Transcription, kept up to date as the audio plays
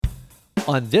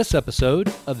on this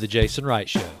episode of The Jason Wright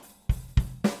Show.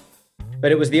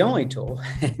 But it was the only tool.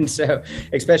 And so,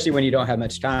 especially when you don't have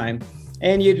much time,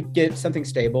 and you'd get something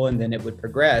stable and then it would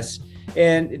progress.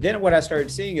 And then what I started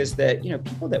seeing is that,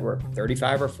 people that were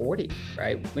 35 or 40,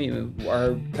 right,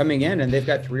 are coming in and they've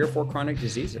got 3 or 4 chronic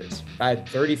diseases by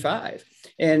 35.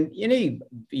 And any,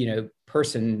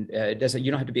 person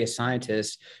you don't have to be a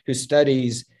scientist who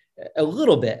studies a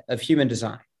little bit of human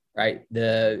design, right?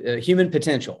 The human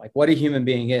potential, like what a human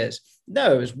being is,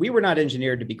 knows we were not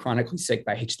engineered to be chronically sick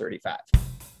by age 35.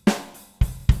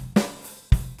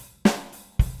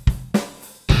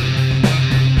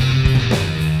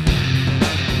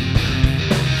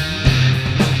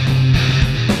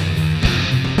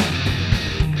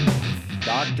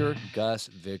 Dr. Gus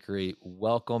Vickery,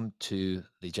 welcome to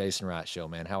the Jason Wright Show,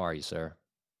 man. How are you, sir?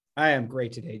 I am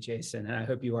great today, Jason, and I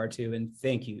hope you are too. And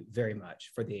thank you very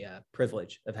much for the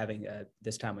privilege of having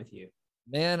this time with you.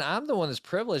 Man, I'm the one that's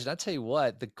privileged. I tell you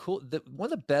what, one of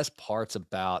the best parts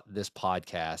about this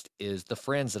podcast is the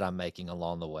friends that I'm making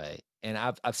along the way. And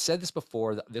I've said this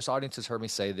before. This audience has heard me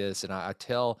say this, and I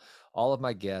tell all of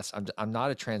my guests, I'm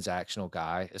not a transactional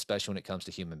guy, especially when it comes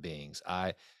to human beings.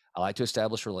 I like to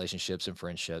establish relationships and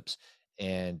friendships,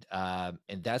 and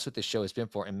that's what this show has been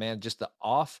for. And man, just the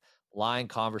offline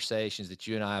conversations that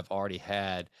you and I have already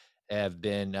had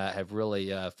have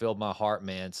really filled my heart,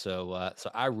 man. So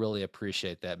I really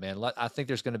appreciate that, man. I think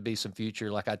there's going to be some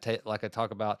future, like I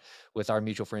talk about with our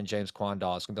mutual friend James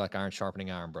Quandahl. It's going to be like iron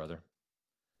sharpening iron, brother.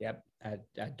 Yep, I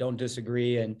don't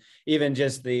disagree. And even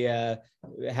just the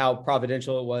how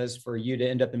providential it was for you to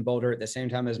end up in Boulder at the same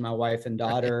time as my wife and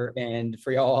daughter, and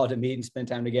for y'all all to meet and spend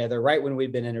time together right when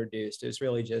we've been introduced. It's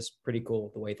really just pretty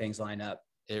cool the way things line up.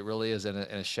 It really is, and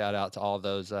a shout out to all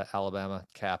those Alabama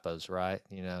Kappas, right?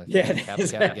 Yeah,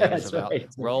 that's right.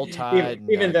 Roll Tide.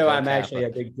 Even though I'm actually a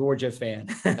big Georgia fan.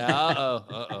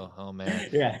 Oh man.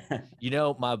 Yeah.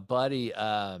 My buddy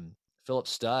Philip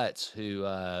Stutz, who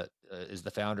is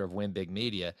the founder of Win Big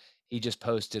Media, he just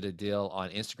posted a deal on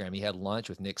Instagram. He had lunch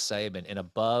with Nick Saban, and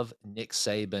above Nick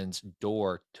Saban's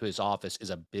door to his office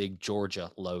is a big Georgia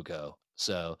logo.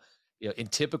 So, in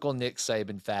typical Nick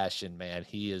Saban fashion, man,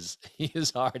 he is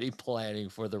already planning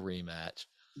for the rematch.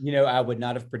 I would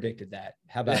not have predicted that.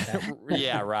 How about that?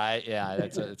 Yeah, right. Yeah,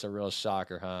 it's a real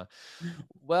shocker, huh?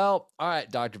 Well, all right,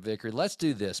 Dr. Vickery, let's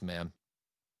do this, man.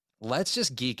 Let's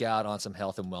just geek out on some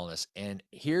health and wellness. And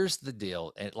here's the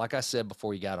deal. And like I said before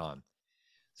we got on,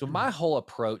 so my whole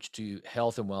approach to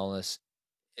health and wellness,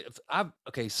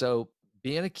 so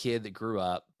being a kid that grew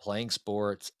up playing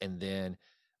sports, and then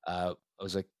I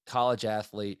was a college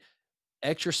athlete,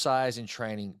 exercise and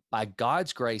training, by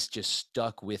God's grace, just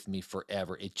stuck with me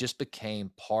forever. It just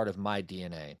became part of my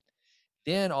DNA.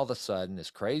 Then all of a sudden,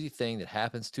 this crazy thing that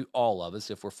happens to all of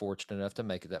us, if we're fortunate enough to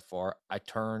make it that far, I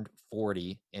turned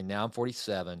 40 and now I'm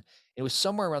 47. It was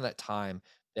somewhere around that time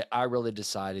that I really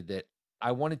decided that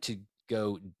I wanted to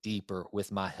go deeper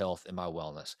with my health and my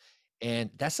wellness.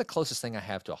 And that's the closest thing I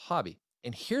have to a hobby.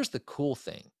 And here's the cool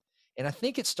thing. And I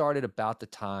think it started about the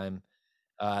time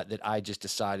that I just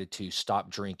decided to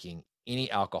stop drinking any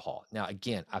alcohol. Now,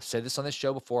 again, I've said this on this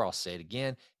show before. I'll say it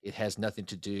again. It has nothing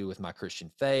to do with my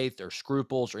Christian faith or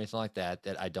scruples or anything like that,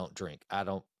 that I don't drink.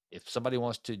 If somebody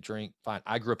wants to drink, fine.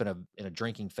 I grew up in a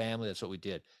drinking family. That's what we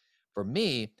did. For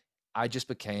me, I just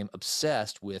became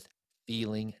obsessed with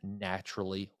feeling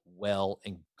naturally well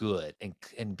and good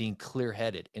and being clear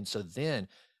headed. And so then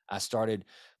I started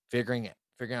figuring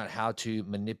out how to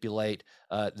manipulate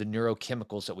the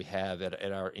neurochemicals that we have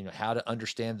at our, how to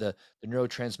understand the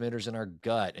neurotransmitters in our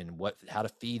gut and how to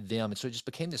feed them. And so it just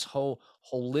became this whole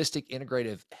holistic,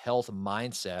 integrative health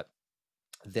mindset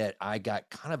that I got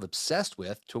kind of obsessed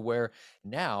with, to where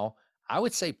now I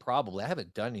would say probably, I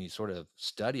haven't done any sort of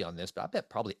study on this, but I bet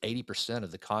probably 80%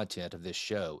 of the content of this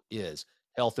show is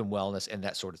health and wellness and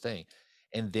that sort of thing.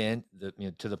 And then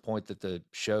to the point that the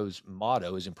show's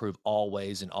motto is improve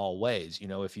always in all ways.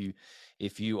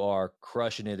 If you are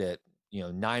crushing it at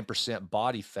 9%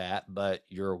 body fat, but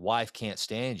your wife can't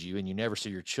stand you and you never see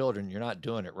your children, you're not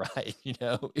doing it right.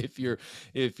 If you're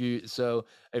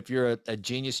a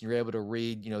genius and you're able to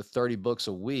read 30 books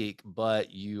a week,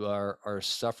 but you are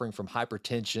suffering from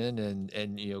hypertension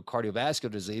and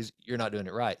cardiovascular disease, you're not doing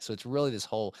it right. So it's really this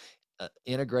whole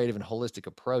integrative and holistic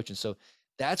approach. And so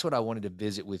that's what I wanted to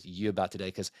visit with you about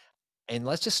today. And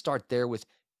let's just start there with,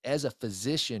 as a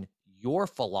physician, your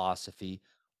philosophy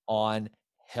on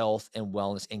health and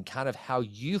wellness, and kind of how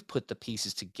you've put the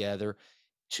pieces together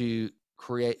to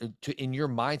create, in your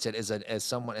mindset as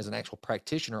an actual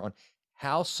practitioner, on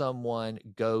how someone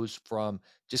goes from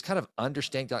just kind of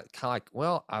understanding, kind of like,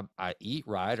 well, I eat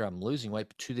right, or I'm losing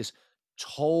weight, to this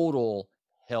total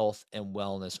health and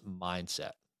wellness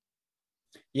mindset?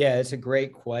 Yeah, it's a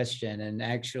great question. And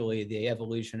actually, the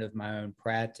evolution of my own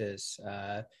practice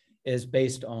is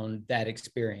based on that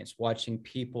experience, watching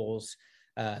people's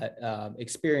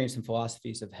experience and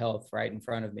philosophies of health right in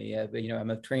front of me.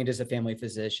 I'm trained as a family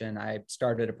physician. I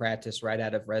started a practice right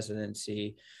out of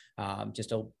residency,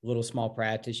 just a little small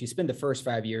practice. You spend the first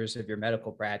 5 years of your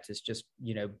medical practice just,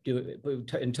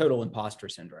 in total imposter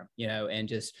syndrome, and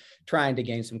just trying to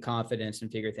gain some confidence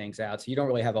and figure things out. So you don't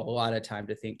really have a lot of time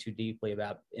to think too deeply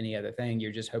about any other thing.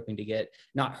 You're just hoping to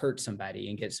not hurt somebody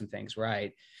and get some things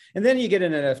right. And then you get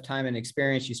in enough time and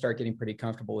experience, you start getting pretty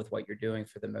comfortable with what you're doing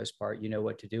for the most part. You know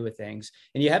what to do with things.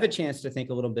 And you have a chance to think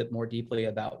a little bit more deeply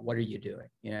about what are you doing?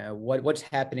 What's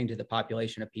happening to the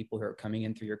population of people who are coming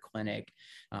in through your clinic?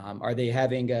 Are they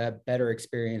having a better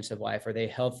experience of life? Are they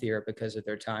healthier because of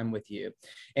their time with you?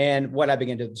 And what I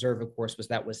began to observe, of course, was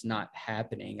that was not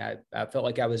happening. I felt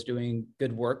like I was doing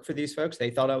good work for these folks. They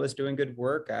thought I was doing good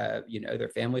work.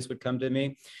 Their families would come to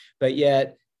me, but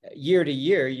yet year to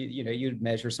year, you'd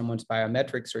measure someone's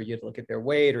biometrics, or you'd look at their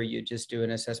weight, or you'd just do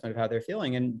an assessment of how they're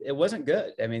feeling. And it wasn't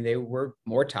good. I mean, they were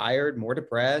more tired, more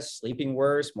depressed, sleeping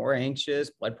worse, more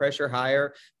anxious, blood pressure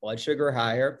higher, blood sugar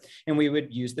higher. And we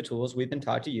would use the tools we've been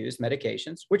taught to use,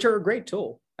 medications, which are a great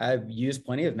tool. I've used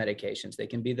plenty of medications. They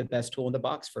can be the best tool in the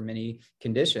box for many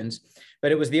conditions,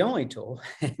 but it was the only tool.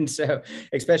 And so,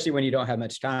 especially when you don't have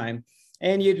much time,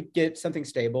 and you'd get something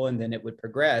stable and then it would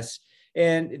progress.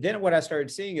 And then what I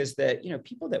started seeing is that,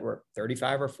 people that were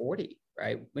 35 or 40,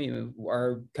 right,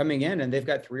 are coming in and they've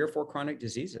got 3 or 4 chronic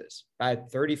diseases by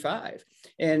 35.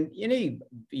 And any,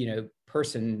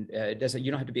 person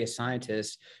you don't have to be a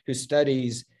scientist who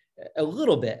studies a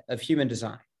little bit of human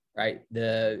design, right?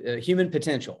 The human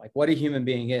potential, like what a human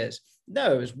being is,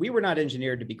 knows we were not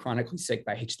engineered to be chronically sick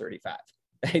by age 35.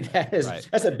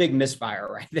 That's a big misfire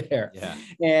right there. Yeah.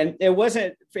 And it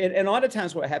wasn't, and a lot of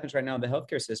times what happens right now in the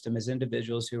healthcare system is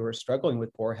individuals who are struggling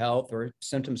with poor health or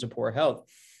symptoms of poor health.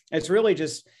 It's really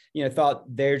just, thought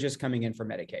they're just coming in for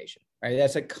medication, right?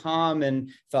 That's a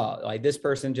common thought. Like, this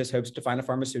person just hopes to find a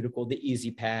pharmaceutical, the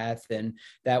easy path, and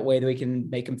that way we can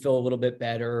make them feel a little bit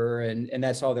better. And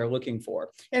that's all they're looking for.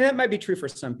 And that might be true for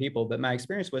some people, but my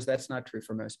experience was that's not true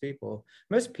for most people.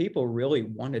 Most people really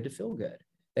wanted to feel good.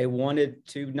 They wanted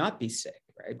to not be sick,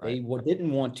 right? They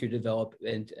didn't want to develop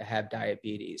and have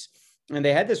diabetes. And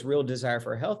they had this real desire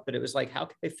for health, but it was like, how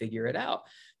could they figure it out?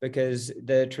 Because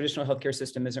the traditional healthcare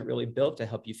system isn't really built to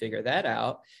help you figure that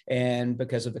out. And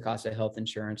because of the cost of health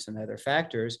insurance and other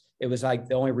factors, it was like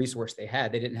the only resource they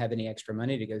had. They didn't have any extra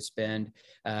money to go spend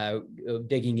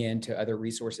digging into other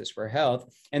resources for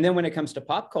health. And then when it comes to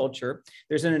pop culture,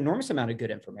 there's an enormous amount of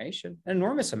good information, an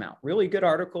enormous amount, really good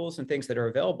articles and things that are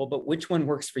available, but which one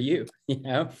works for you,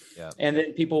 Yeah. And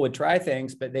then people would try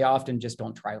things, but they often just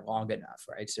don't try long enough,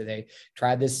 right? So they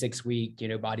try this 6-week,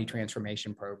 body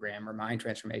transformation program or mind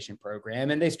transformation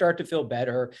program, and they start to feel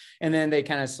better. And then they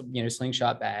kind of,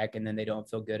 slingshot back, and then they don't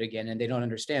feel good again. And they don't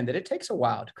understand that it takes a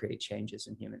while to create changes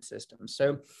in human systems.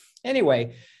 So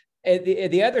anyway,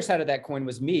 the other side of that coin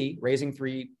was me raising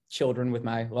 3 children with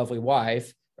my lovely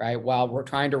wife, right? While we're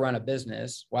trying to run a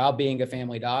business, while being a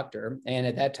family doctor. And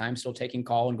at that time, still taking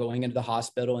call and going into the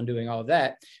hospital and doing all of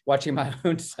that, watching my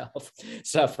own self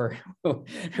suffer,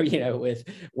 with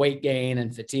weight gain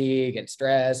and fatigue and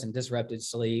stress and disrupted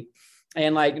sleep.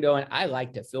 And going, I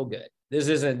like to feel good. This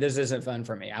isn't fun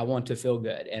for me. I want to feel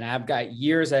good. And I've got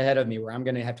years ahead of me where I'm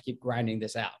going to have to keep grinding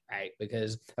this out, right?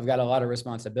 Because I've got a lot of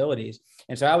responsibilities.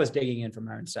 And so I was digging in for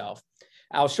my own self.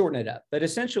 I'll shorten it up. But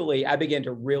essentially, I began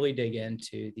to really dig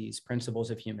into these principles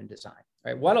of human design,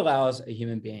 right? What allows a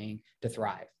human being to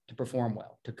thrive, to perform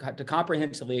well, to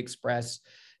comprehensively express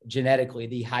genetically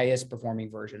the highest performing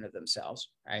version of themselves,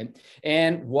 right?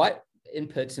 And what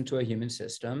inputs into a human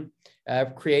system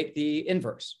create the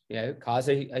inverse, cause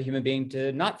a human being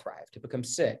to not thrive, to become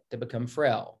sick, to become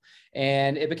frail.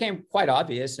 And it became quite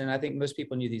obvious. And I think most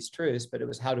people knew these truths, but it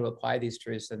was how to apply these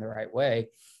truths in the right way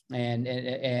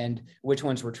and which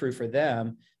ones were true for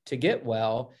them to get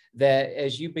well, that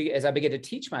as I began to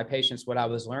teach my patients what I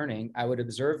was learning, I would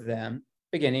observe them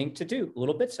beginning to do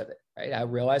little bits of it, right? I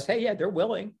realized, hey, yeah, they're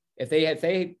willing. If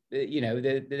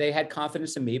they had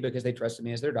confidence in me because they trusted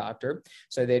me as their doctor.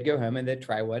 So they'd go home and they'd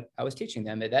try what I was teaching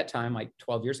them. At that time, like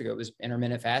 12 years ago, it was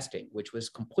intermittent fasting, which was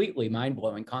completely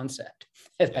mind-blowing concept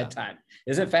at that time.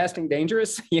 Isn't fasting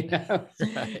dangerous?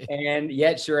 Right. And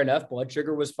yet, sure enough, blood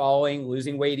sugar was falling,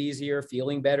 losing weight easier,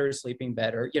 feeling better, sleeping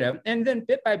better, and then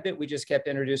bit by bit, we just kept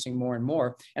introducing more and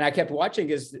more. And I kept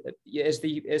watching as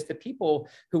the people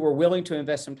who were willing to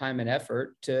invest some time and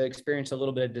effort to experience a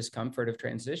little bit of discomfort of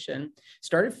transition, isolation,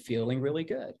 started feeling really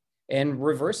good and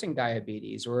reversing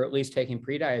diabetes, or at least taking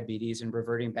pre-diabetes and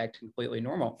reverting back to completely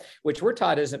normal, which we're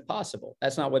taught isn't possible.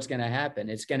 That's not what's going to happen.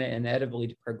 It's going to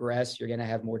inevitably progress. You're going to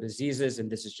have more diseases,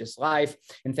 and this is just life.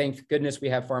 And thank goodness we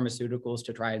have pharmaceuticals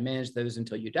to try and manage those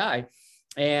until you die.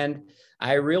 And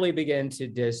I really began to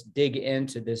just dig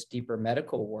into this deeper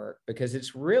medical work, because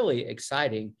it's really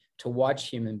exciting to watch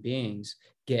human beings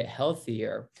get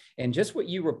healthier. And just what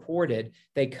you reported,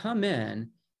 they come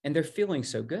in and they're feeling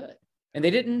so good. And they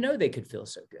didn't know they could feel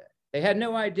so good. They had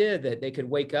no idea that they could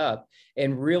wake up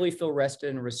and really feel rested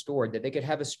and restored, that they could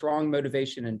have a strong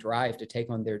motivation and drive to take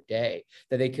on their day,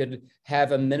 that they could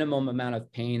have a minimum amount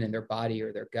of pain in their body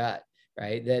or their gut,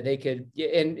 right? That they could,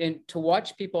 and to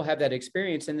watch people have that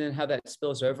experience, and then how that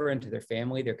spills over into their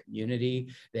family, their community,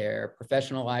 their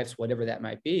professional lives, whatever that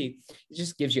might be, it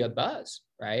just gives you a buzz,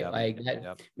 right? Yep. Like that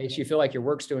Yep. makes you feel like your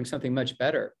work's doing something much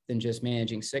better than just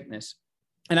managing sickness.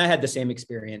 And I had the same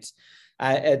experience.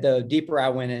 The deeper I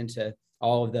went into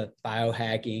all of the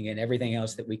biohacking and everything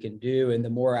else that we can do, and the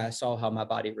more I saw how my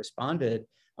body responded,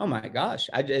 oh my gosh,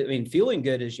 I mean, feeling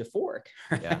good is euphoric,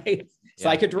 right? Yeah. It's Yeah.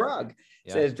 like a drug.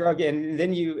 Yeah. So it's drug. And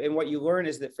then and what you learn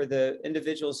is that for the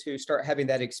individuals who start having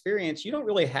that experience, you don't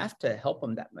really have to help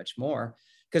them that much more,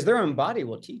 because their own body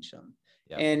will teach them.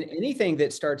 Yeah. And anything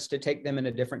that starts to take them in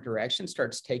a different direction,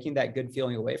 starts taking that good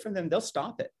feeling away from them, they'll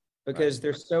stop it, because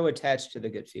they're so attached to the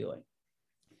good feeling.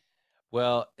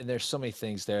 Well, and there's so many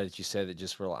things there that you said that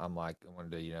just were, I'm like, I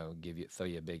wanted to, throw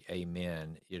you a big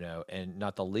amen, and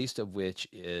not the least of which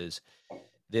is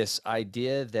this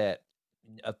idea that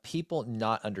of people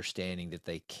not understanding that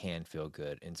they can feel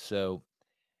good. And so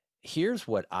here's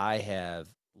what I have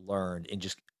learned in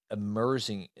just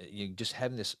just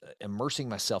having this, immersing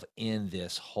myself in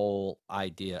this whole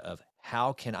idea of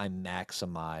how can I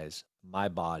maximize my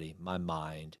body, my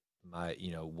mind, my,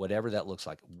 whatever that looks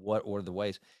like, what are the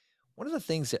ways. One of the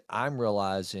things that I'm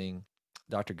realizing,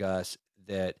 Dr. Gus,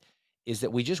 that is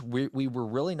that we were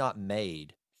really not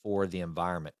made for the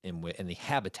environment in the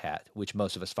habitat which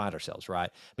most of us find ourselves, right?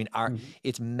 I mean, Mhm.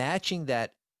 it's matching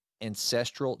that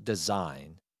ancestral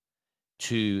design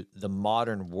to the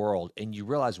modern world, and you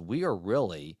realize we are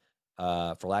really,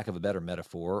 for lack of a better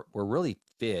metaphor, we're really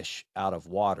fish out of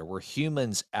water. We're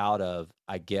humans out of,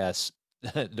 I guess,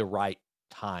 the right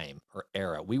time or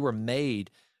era. We were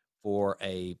made for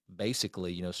a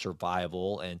basically,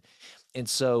 survival, and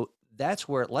so that's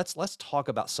where let's talk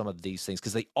about some of these things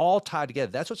because they all tie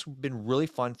together. That's what's been really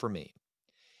fun for me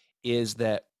is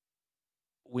that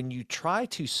when you try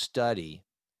to study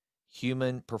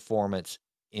human performance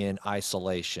in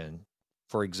isolation,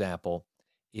 for example,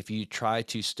 if you try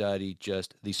to study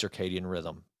just the circadian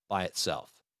rhythm by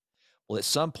itself, well, at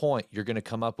some point, you're going to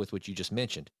come up with what you just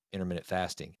mentioned, intermittent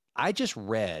fasting. I just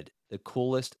read the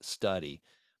coolest study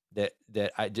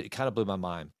it kind of blew my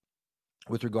mind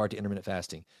with regard to intermittent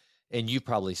fasting. And you've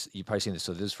probably seen this.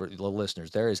 So this is for the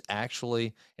listeners. There is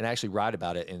actually, and I actually write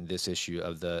about it in this issue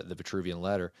of the Vitruvian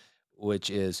Letter, which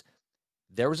is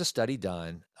there was a study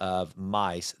done of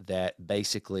mice that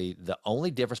basically the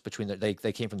only difference between they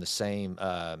came from the same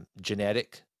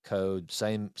genetic code,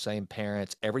 same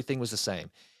parents, everything was the same.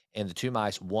 And the two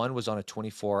mice, one was on a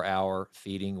 24-hour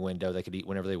feeding window; they could eat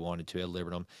whenever they wanted to at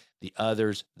libertum. The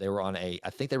others, they were on I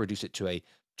think they reduced it to a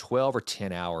 12 or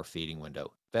 10-hour feeding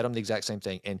window. Fed them the exact same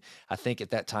thing, and I think at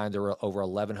that time there were over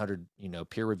 1,100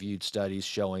 peer-reviewed studies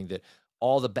showing that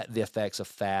all the effects of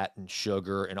fat and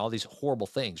sugar and all these horrible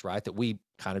things, right? That we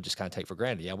kind of take for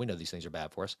granted. Yeah, we know these things are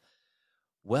bad for us.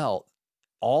 Well,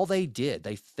 all they did,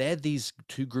 they fed these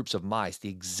two groups of mice the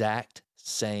exact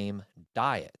same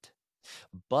diet,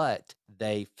 but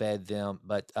they fed them,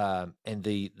 and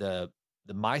the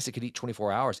mice that could eat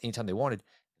 24 hours anytime they wanted,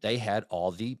 they had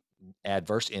all the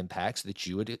adverse impacts that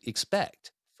you would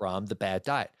expect from the bad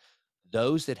diet.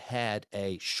 Those that had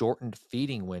a shortened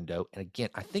feeding window, and again,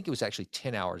 I think it was actually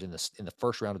 10 hours in the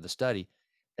first round of the study,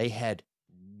 they had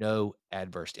no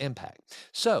adverse impact.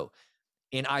 So,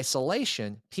 in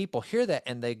isolation, people hear that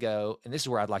and they go, and this is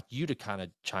where I'd like you to kind of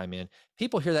chime in.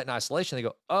 People hear that in isolation, they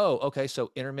go, "Oh, okay,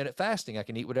 so intermittent fasting, I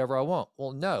can eat whatever I want."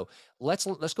 Well, no. Let's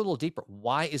go a little deeper.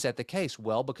 Why is that the case?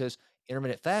 Well, because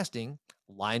intermittent fasting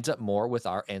lines up more with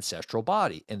our ancestral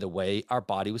body and the way our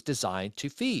body was designed to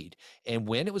feed, and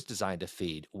when it was designed to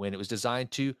feed, when it was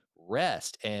designed to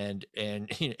rest and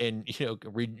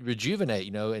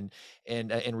rejuvenate,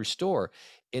 and restore.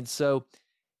 And so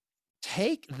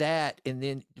take that and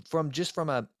then from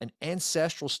an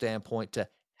ancestral standpoint to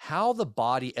how the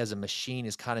body as a machine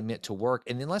is kind of meant to work,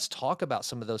 and then let's talk about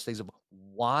some of those things of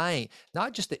applying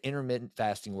not just the intermittent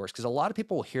fasting works, because a lot of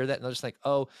people will hear that and they'll just think,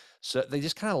 oh, so they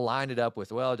just kind of line it up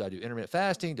with, well, do I do intermittent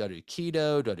fasting? Do I do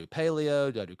keto? Do I do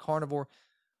paleo? Do I do carnivore?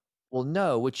 Well,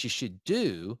 no, what you should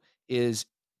do is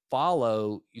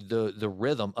follow the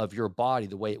rhythm of your body,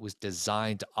 the way it was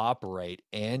designed to operate,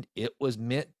 and it was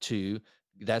meant to.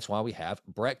 That's why we have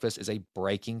breakfast is a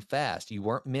breaking fast. You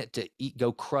weren't meant to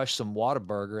go crush some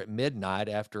Whataburger at midnight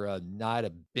after a night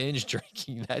of binge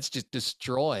drinking. That's just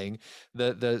destroying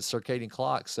the circadian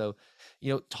clock. So,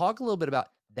 talk a little bit about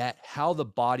that, how the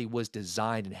body was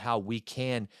designed and how we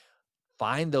can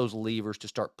find those levers to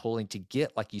start pulling to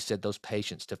get, like you said, those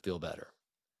patients to feel better.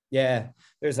 Yeah,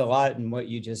 there's a lot in what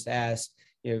you just asked.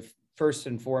 First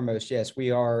and foremost, yes, we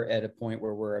are at a point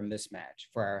where we're a mismatch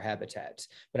for our habitats.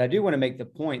 But I do want to make the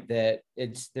point that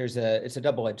it's a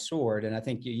double-edged sword, and I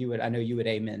think I know you would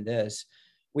amen this.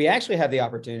 We actually have the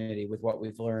opportunity with what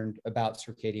we've learned about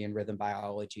circadian rhythm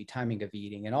biology, timing of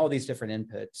eating, and all these different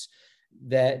inputs,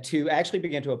 that to actually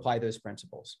begin to apply those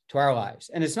principles to our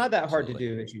lives. And it's not that hard to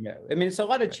do, as you know. I mean, it's a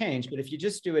lot of change, but if you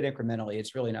just do it incrementally,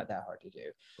 it's really not that hard to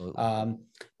do.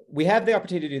 We have the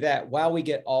opportunity to do that while we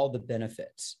get all the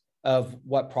benefits of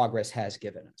what progress has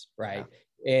given us, right?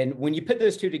 Yeah. And when you put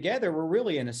those two together, we're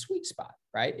really in a sweet spot,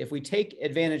 right? If we take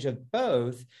advantage of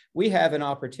both, we have an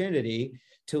opportunity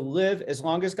to live as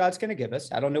long as God's going to give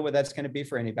us. I don't know what that's going to be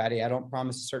for anybody. I don't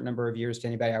promise a certain number of years to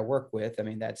anybody I work with. I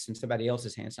mean, that's in somebody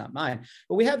else's hands, not mine.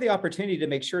 But we have the opportunity to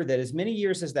make sure that as many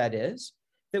years as that is,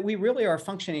 that we really are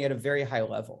functioning at a very high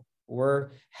level. We're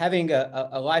having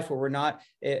a life where we're not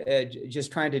just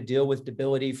trying to deal with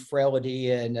debility,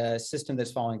 frailty, and a system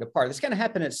that's falling apart. It's going to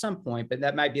happen at some point, but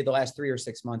that might be the last 3 or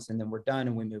 6 months, and then we're done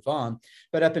and we move on.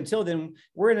 But up until then,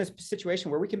 we're in a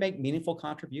situation where we can make meaningful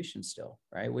contributions still,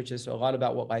 right? Which is a lot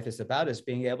about what life is about, is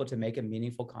being able to make a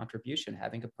meaningful contribution,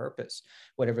 having a purpose,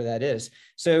 whatever that is.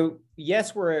 So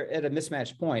yes, we're at a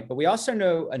mismatch point, but we also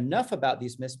know enough about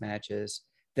these mismatches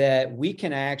that we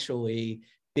can actually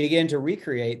begin to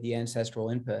recreate the ancestral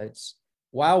inputs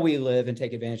while we live and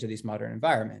take advantage of these modern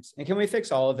environments. And can we fix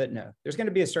all of it? No. There's going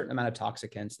to be a certain amount of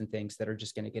toxicants and things that are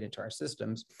just going to get into our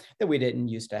systems that we didn't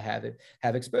used to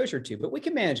have exposure to, but we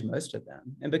can manage most of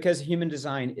them. And because human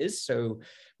design is so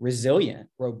resilient,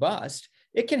 robust,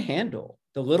 it can handle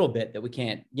the little bit that we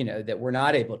can't, that we're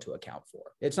not able to account for.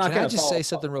 It's not going to Can I just say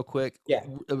something real quick? Yeah.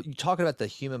 You're talking about the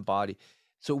human body.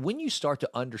 So when you start to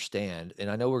understand, and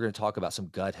I know we're going to talk about some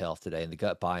gut health today and the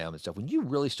gut biome and stuff, when you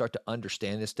really start to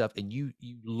understand this stuff and you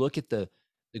look at the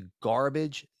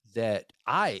garbage that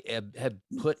I have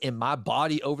put in my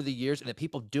body over the years and that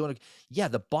people doing, yeah,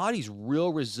 the body's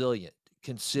real resilient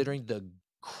considering the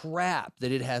crap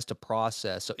that it has to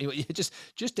process. So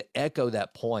just to echo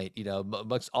that point,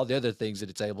 amongst all the other things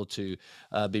that it's able to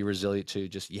be resilient to,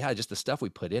 just the stuff we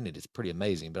put in it is pretty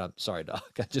amazing. But I'm sorry, Doc.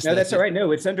 No, that's all right.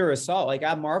 No, it's under assault. Like,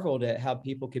 I marveled at how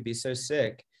people could be so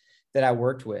sick that I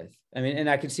worked with. I mean, and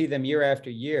I could see them year after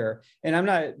year.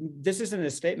 And this isn't a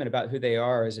statement about who they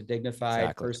are as a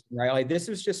dignified person, right? Like, this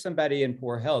was just somebody in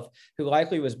poor health who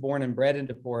likely was born and bred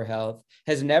into poor health,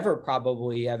 has never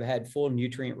probably have had full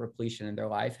nutrient repletion in their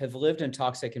life, have lived in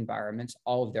toxic environments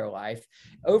all of their life,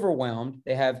 overwhelmed.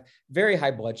 They have very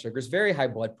high blood sugars, very high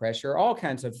blood pressure, all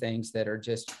kinds of things that are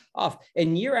just off.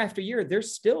 And year after year, they're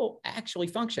still actually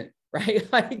functioning. Right.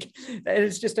 Like,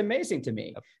 it's just amazing to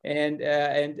me.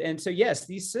 And so, yes,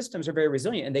 these systems are very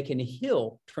resilient and they can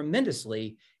heal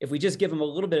tremendously if we just give them a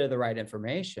little bit of the right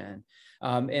information.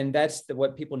 And that's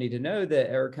what people need to know,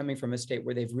 that are coming from a state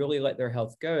where they've really let their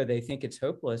health go. They think it's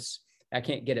hopeless. I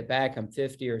can't get it back. I'm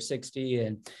 50 or 60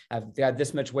 and I've got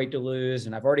this much weight to lose,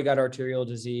 and I've already got arterial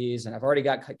disease and I've already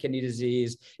got kidney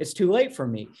disease. It's too late for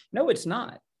me. No, it's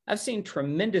not. I've seen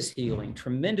tremendous healing,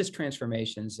 tremendous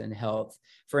transformations in health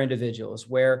for individuals,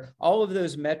 where all of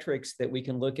those metrics that we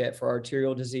can look at for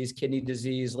arterial disease, kidney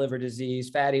disease, liver disease,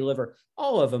 fatty liver,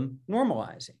 all of them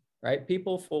normalizing, right?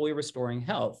 People fully restoring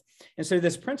health. And so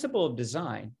this principle of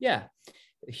design,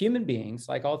 human beings,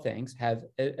 like all things, have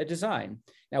a design.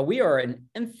 Now, we are an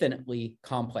infinitely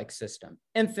complex system,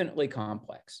 infinitely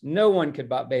complex. No one could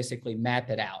basically map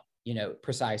it out,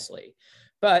 precisely.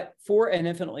 But for an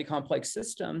infinitely complex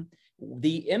system,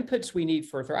 the inputs we need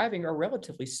for thriving are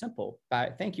relatively simple.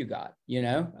 Thank you, God.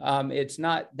 It's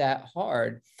not that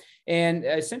hard. And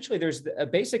essentially, there's a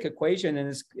basic equation,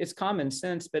 and it's common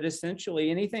sense, but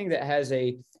essentially anything that has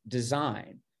a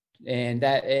design, and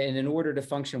in order to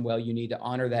function well, you need to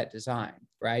honor that design,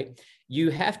 right? You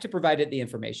have to provide it the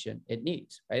information it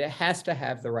needs, right? It has to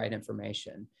have the right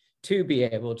information to be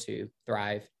able to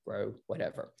thrive, grow,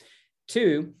 whatever.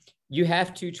 2, you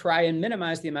have to try and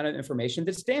minimize the amount of information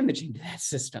that's damaging to that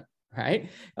system, right?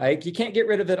 Like you can't get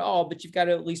rid of it all, but you've got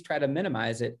to at least try to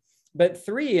minimize it. But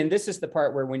three, and this is the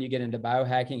part where when you get into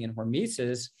biohacking and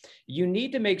hormesis, you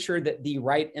need to make sure that the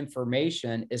right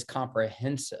information is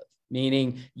comprehensive,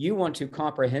 meaning you want to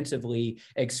comprehensively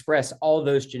express all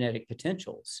those genetic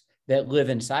potentials that live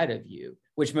inside of you,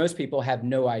 which most people have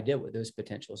no idea what those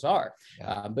potentials are,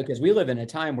 Yeah. because we live in a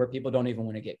time where people don't even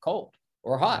want to get cold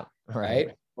or Yep. hot, Right.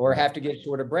 right? Or Right. have to get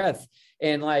short of breath.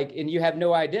 And you have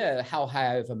no idea how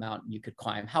high of a mountain you could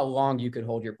climb, how long you could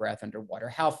hold your breath underwater,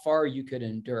 how far you could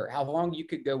endure, how long you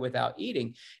could go without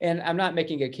eating. And I'm not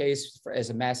making a case for as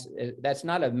a that's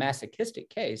not a masochistic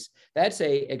case. That's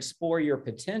a explore your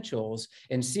potentials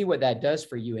and see what that does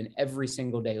for you in every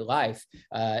single day life,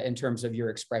 in terms of your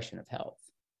expression of health.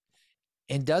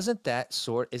 And isn't that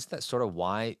sort of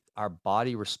why our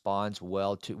body responds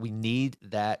well to we need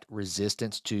that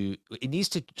resistance to it needs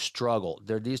to struggle.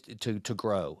 There needs to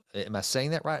grow. Am I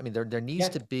saying that right? I mean, there needs Yeah.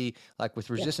 to be like with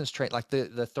Yeah. resistance train, like the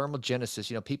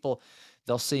thermogenesis, people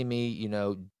they'll see me,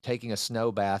 taking a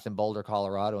snow bath in Boulder,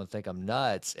 Colorado and think I'm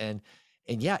nuts. And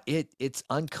yeah, it's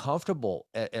uncomfortable,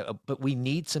 but we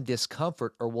need some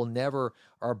discomfort or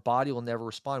our body will never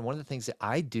respond. One of the things that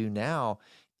I do now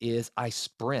is I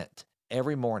sprint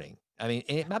every morning. I mean,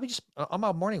 and it might be just on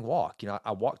my morning walk.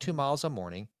 I walk 2 miles a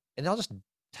morning, and I'll just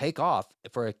take off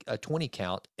for a 20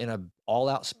 count in a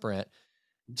all-out sprint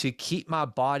to keep my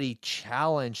body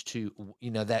challenged to,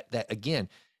 that again,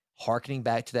 harkening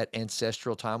back to that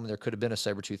ancestral time when there could have been a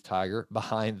saber-toothed tiger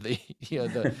behind the,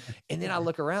 and then I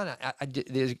look around,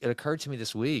 it occurred to me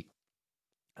this week,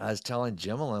 I was telling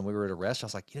Jimmelin, we were at a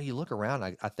restaurant, I was like, you look around,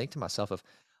 I think to myself, if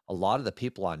a lot of the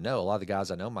people I know, a lot of the guys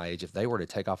I know my age, if they were to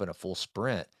take off in a full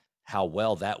sprint, how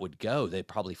well that would go. They'd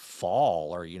probably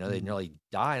fall or, they'd nearly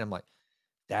die. And I'm like,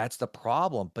 that's the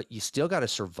problem. But you still got to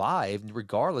survive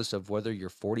regardless of whether you're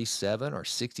 47 or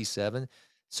 67.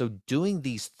 So doing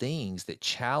these things that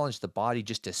challenge the body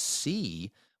just to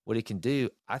see what it can do,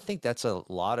 I think that's a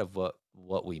lot of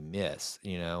what we miss,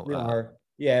 We are.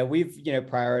 Yeah, we've,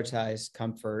 prioritized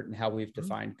comfort and how we've Mhm.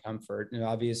 defined comfort. And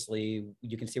obviously,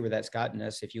 you can see where that's gotten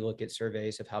us if you look at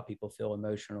surveys of how people feel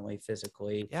emotionally,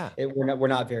 physically. Yeah. We're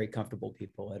not very comfortable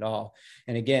people at all.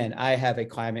 And again, I have a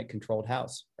climate controlled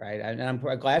house, right? And I'm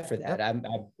glad for that.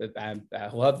 Yep. I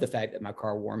love the fact that my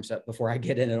car warms up before I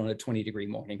get in it on a 20-degree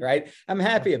morning, right? I'm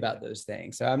happy about those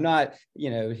things. So I'm not,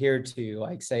 here to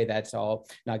like say that's all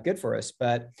not good for us,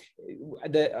 but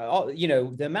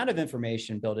the amount of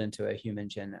information built into a human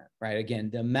genome, right? Again,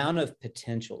 the amount of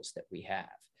potentials that we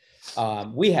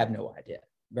have no idea,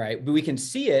 right? But we can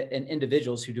see it in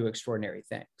individuals who do extraordinary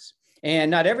things. And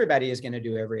not everybody is going to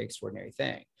do every extraordinary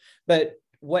thing, but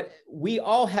what we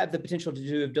all have the potential to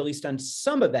do, have at least done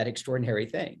some of that extraordinary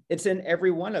thing. It's in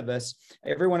every one of us,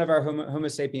 every one of our Homo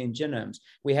sapien genomes.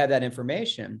 We have that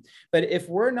information. But if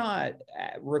we're not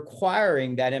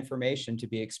requiring that information to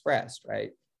be expressed,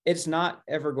 right, it's not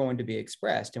ever going to be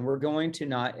expressed. And we're going to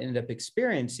not end up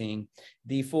experiencing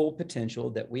the full potential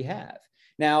that we have.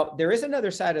 Now, there is another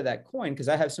side of that coin, because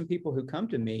I have some people who come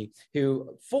to me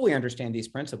who fully understand these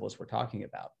principles we're talking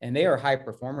about, and they are high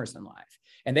performers in life,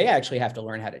 and they actually have to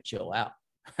learn how to chill out.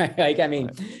 Like, I mean,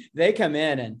 Right. they come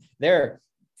in and they're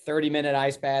 30-minute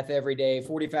ice bath every day,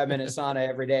 45-minute sauna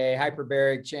every day,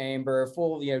 hyperbaric chamber,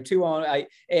 full, two on,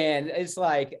 and it's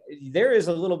like, there's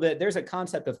a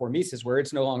concept of hormesis where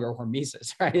it's no longer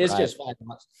hormesis, right? It's Right. just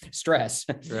stress.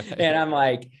 Right. And I'm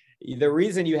like, the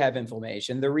reason you have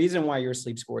inflammation, the reason why your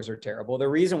sleep scores are terrible, the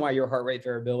reason why your heart rate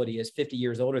variability is 50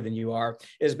 years older than you are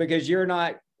is because you're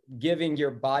not giving your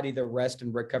body the rest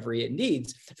and recovery it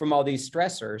needs from all these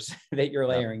stressors that you're Yep.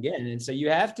 layering in. And so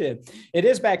it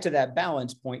is back to that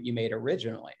balance point you made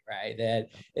originally, right? That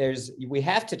we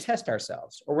have to test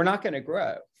ourselves or we're not going to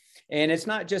grow. And it's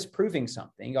not just proving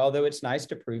something, although it's nice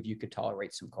to prove you could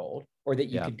tolerate some cold or that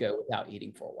you Yeah. could go without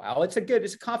eating for a while. It's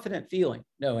a confident feeling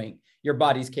knowing your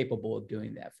body's capable of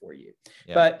doing that for you.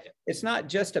 Yeah. But it's not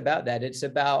just about that. It's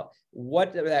about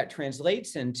what that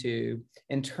translates into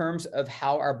in terms of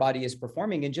how our body is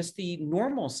performing in just the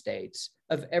normal states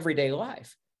of everyday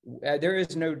life. There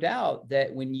is no doubt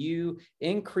that when you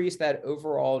increase that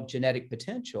overall genetic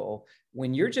potential,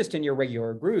 when you're just in your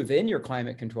regular groove, in your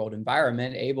climate controlled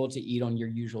environment, able to eat on your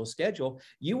usual schedule,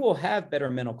 you will have better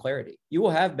mental clarity. You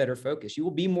will have better focus. You will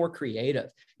be more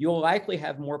creative. You will likely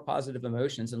have more positive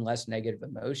emotions and less negative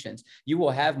emotions. You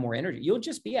will have more energy. You'll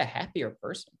just be a happier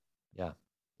person. Yeah.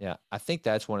 Yeah. I think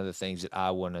that's one of the things that I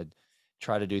want to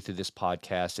try to do through this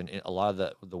podcast. And a lot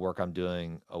of the work I'm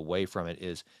doing away from it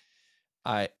is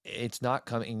it's not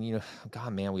coming,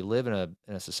 God, man, we live in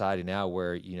a society now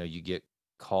where, you get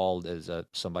called as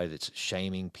somebody that's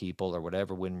shaming people or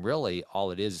whatever, when really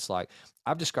all it is, it's like,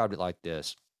 I've described it like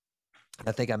this.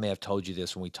 I think I may have told you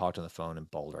this when we talked on the phone in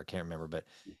Boulder. I can't remember, but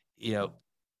you know,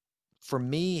 for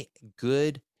me,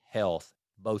 good health,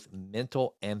 both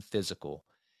mental and physical,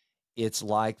 it's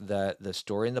like the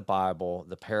story in the Bible,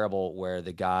 the parable where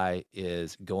the guy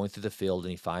is going through the field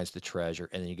and he finds the treasure,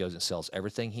 and then he goes and sells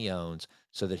everything he owns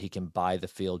so that he can buy the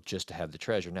field just to have the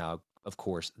treasure. Now, of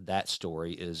course, that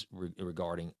story is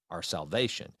regarding our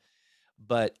salvation.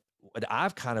 But what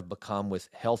I've kind of become with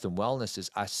health and wellness is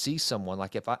I see someone,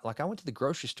 like, if I went to the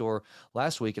grocery store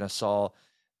last week and I saw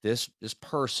this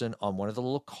person on one of the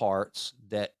little carts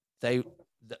that they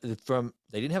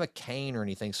didn't have a cane or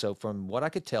anything. So from what I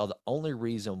could tell, the only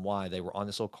reason why they were on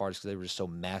this little cart is because they were just so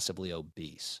massively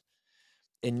obese.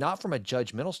 And not from a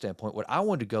judgmental standpoint. What I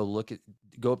wanted to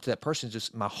go up to that person,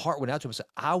 just my heart went out to him and said,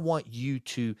 I want you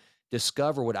to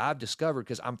discover what I've discovered,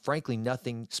 because I'm frankly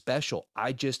nothing special.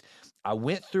 I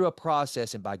went through a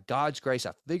process, and by God's grace,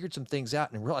 I figured some things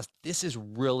out and realized this is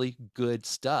really good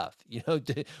stuff. You know,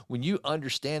 when you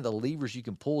understand the levers you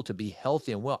can pull to be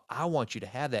healthy and well, I want you to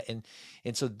have that. And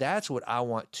so that's what I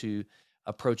want to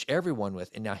approach everyone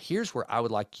with. And now here's where I would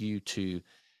like you to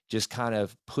just kind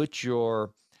of put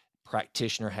your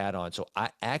practitioner hat on. So I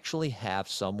actually have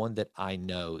someone that I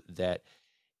know that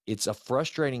it's a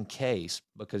frustrating case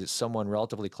because it's someone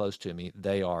relatively close to me.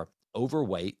 They are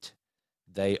overweight.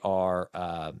 They are,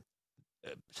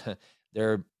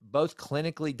 they're both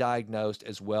clinically diagnosed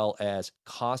as well as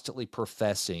constantly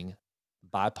professing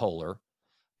bipolar.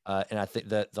 And I think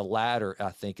that the latter,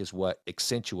 I think, is what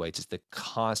accentuates, is the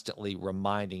constantly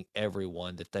reminding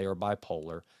everyone that they are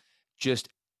bipolar. Just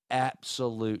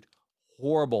absolute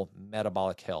horrible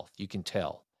metabolic health. You can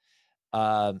tell.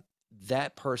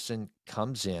 That person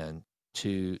comes in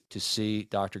to see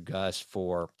Dr. Gus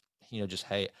for, just,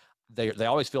 hey, they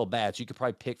always feel bad. So you could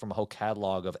probably pick from a whole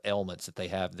catalog of ailments that they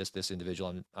have, this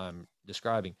individual I'm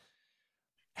describing.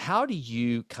 How do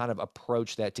you kind of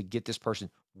approach that to get this person?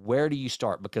 Where do you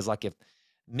start? Because, like, if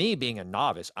me being a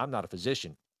novice, I'm not a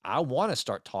physician, I want to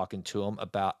start talking to them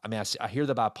about, I hear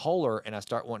the bipolar and I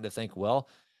start wanting to think, well,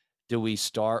 do we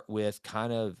start with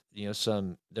kind of, there's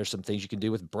some things you can do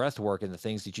with breath work and the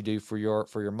things that you do for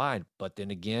your mind. But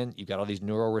then again, you've got all these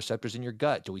neuroreceptors in your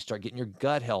gut. Do we start getting your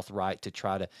gut health right to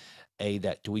try to aid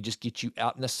that? Do we just get you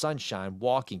out in the sunshine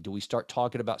walking? Do we start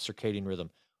talking about circadian rhythm?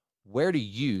 Where do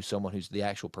you, someone who's the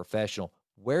actual professional,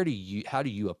 how do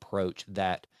you approach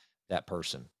that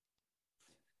person?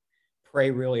 Pray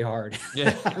really hard.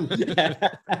 Yeah.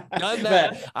 Done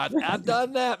that. I've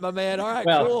done that, my man. All right,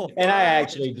 well, cool. And all I right.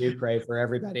 actually do pray for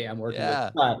everybody I'm working Yeah.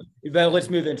 with. But let's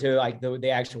move into like the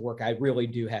actual work I really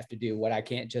do have to do, what I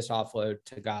can't just offload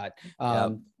to God.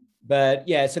 Yep. But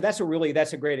yeah, so that's a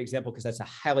great example, because that's a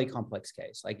highly complex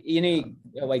case. Like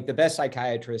like the best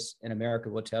psychiatrists in America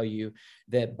will tell you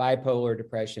that bipolar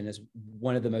depression is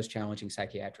one of the most challenging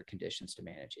psychiatric conditions to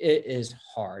manage. It is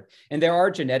hard. And there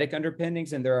are genetic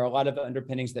underpinnings, and there are a lot of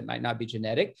underpinnings that might not be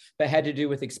genetic, but had to do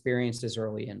with experiences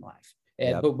early in life.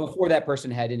 Yep. But before that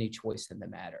person had any choice in the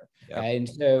matter. Yep. And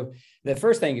so the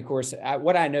first thing, of course,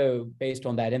 what I know based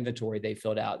on that inventory they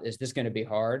filled out is this going to be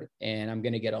hard. And I'm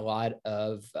going to get a lot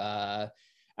of, I'm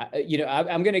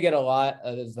going to get a lot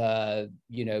of,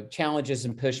 challenges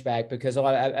and pushback, because a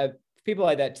lot of people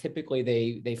like that, typically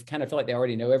they kind of feel like they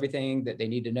already know everything that they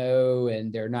need to know,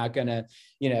 and they're not going to,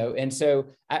 and so.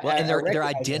 Their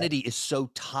identity is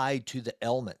so tied to the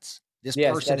ailments. This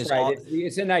yes, person that's is right.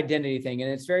 It's an identity thing,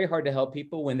 and it's very hard to help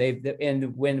people when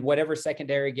when whatever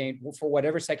secondary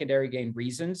gain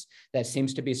reasons that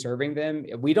seems to be serving them.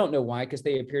 We don't know why, because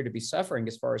they appear to be suffering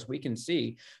as far as we can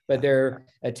see, but they're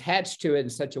attached to it in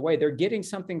such a way they're getting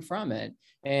something from it,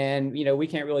 and we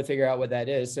can't really figure out what that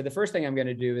is. So the first thing I'm going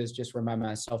to do is just remind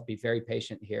myself, be very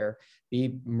patient here,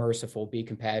 be merciful, be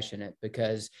compassionate,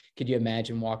 because could you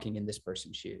imagine walking in this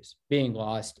person's shoes, being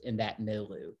lost in that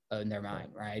milieu in their mind,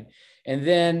 right? And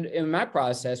then in my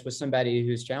process with somebody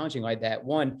who's challenging like that,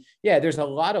 there's a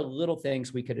lot of little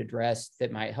things we could address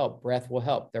that might help. Breath will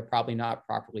help. They're probably not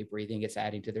properly breathing. It's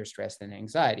adding to their stress and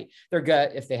anxiety. Their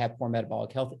gut, if they have poor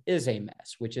metabolic health, is a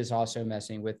mess, which is also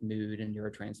messing with mood and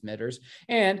neurotransmitters.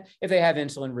 And if they have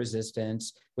insulin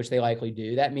resistance, which they likely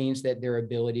do, that means that their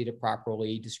ability to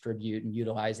properly distribute and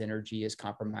utilize energy is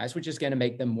compromised, which is going to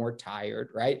make them more tired,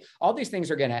 right? All these things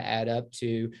are going to add up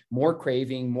to more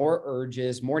craving, more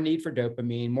urges, more need for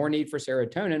dopamine, more need for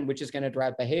serotonin, which is going to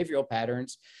drive behavioral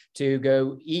patterns to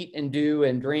go eat and do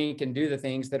and drink and do the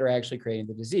things that are actually creating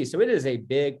the disease. So it is a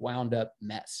big wound up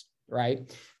mess, right?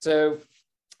 So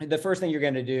the first thing you're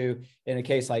going to do in a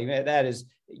case like that is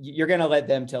you're going to let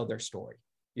them tell their story.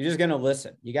 You're just going to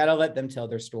listen. You got to let them tell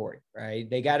their story, right?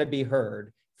 They got to be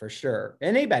heard for sure.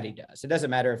 Anybody does. It doesn't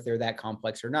matter if they're that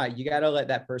complex or not. You got to let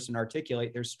that person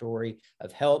articulate their story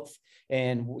of health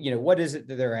and, what is it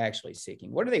that they're actually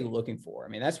seeking? What are they looking for? I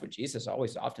mean, that's what Jesus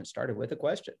always often started with, a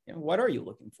question. What are you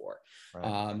looking for?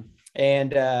 Right.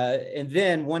 And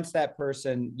then once that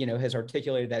person, has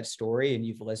articulated that story and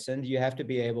you've listened, you have to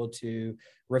be able to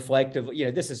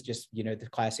reflectively, this is just, the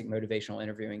classic motivational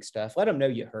interviewing stuff. Let them know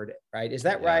you heard it, right? Is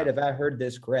that right? Have I heard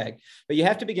this correct? But you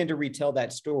have to begin to retell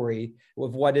that story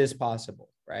of what is possible,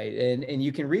 right? And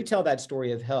you can retell that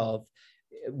story of health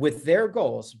with their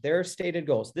goals, their stated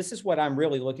goals. This is what I'm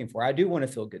really looking for. I do want to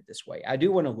feel good this way. I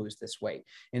do want to lose this weight.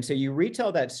 And so you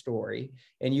retell that story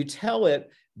and you tell it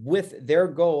with their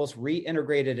goals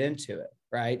reintegrated into it,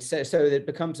 right? So that it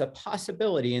becomes a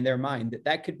possibility in their mind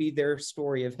that could be their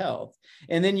story of health.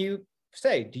 And then you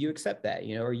say, do you accept that?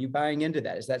 Are you buying into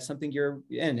that? Is that something you're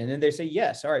in? And then they say,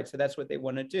 yes. All right. So that's what they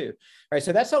want to do. Right.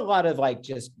 So that's a lot of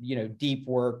just, deep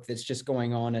work that's just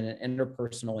going on at an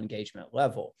interpersonal engagement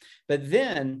level. But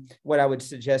then what I would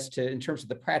suggest in terms of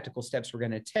the practical steps we're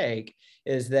going to take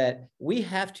is that we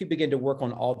have to begin to work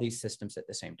on all these systems at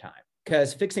the same time,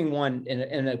 because fixing one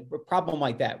in a problem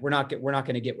like that, we're not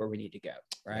going to get where we need to go.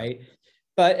 Right. Yep.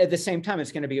 But at the same time,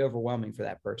 it's going to be overwhelming for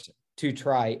that person to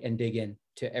try and dig in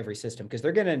to every system, because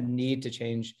they're going to need to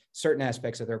change certain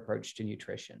aspects of their approach to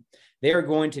nutrition. They are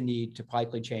going to need to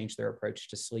likely change their approach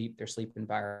to sleep, their sleep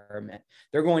environment.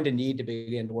 They're going to need to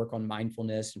begin to work on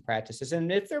mindfulness and practices.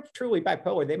 And if they're truly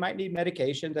bipolar, they might need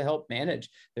medication to help manage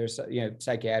their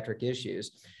psychiatric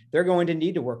issues. They're going to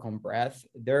need to work on breath.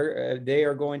 They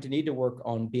are going to need to work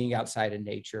on being outside in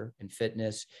nature and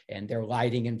fitness and their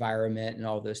lighting environment and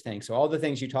all those things. So all the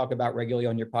things you talk about regularly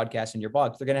on your podcast and your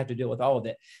blogs, they're going to have to deal with all of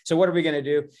it. So what are we going to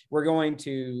do? We're going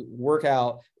to work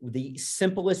out the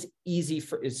simplest,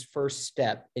 first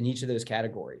step in each of those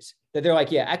categories that they're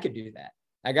like, yeah, I could do that.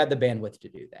 I got the bandwidth to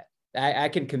do that. I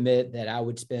can commit that I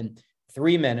would spend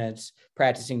 3 minutes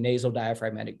practicing nasal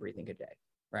diaphragmatic breathing a day,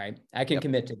 right? I can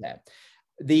commit to that.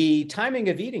 The timing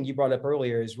of eating you brought up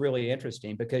earlier is really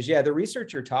interesting because, the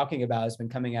research you're talking about has been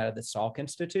coming out of the Salk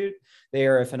Institute. They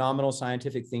are a phenomenal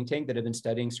scientific think tank that have been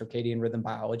studying circadian rhythm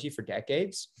biology for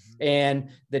decades.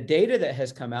 And the data that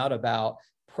has come out about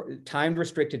time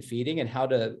restricted feeding and how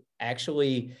to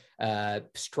actually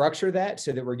structure that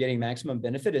so that we're getting maximum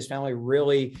benefit is finally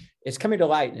really, it's coming to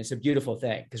light, and it's a beautiful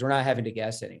thing because we're not having to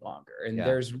guess any longer. And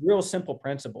there's real simple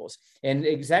principles. And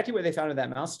exactly what they found in that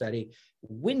mouse study,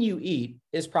 when you eat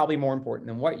is probably more important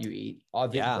than what you eat,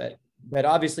 obviously. But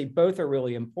obviously both are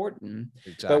really important.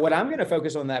 Exactly. But what I'm going to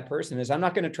focus on that person is I'm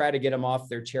not going to try to get them off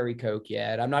their cherry Coke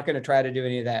yet. I'm not going to try to do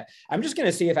any of that. I'm just going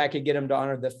to see if I could get them to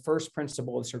honor the first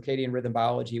principle of circadian rhythm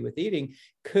biology with eating.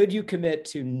 Could you commit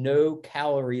to no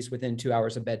calories within 2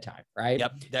 hours of bedtime? Right.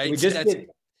 Yep.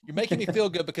 You're making me feel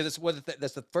good because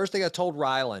that's the first thing I told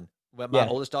Rylan, my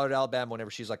oldest daughter at Alabama,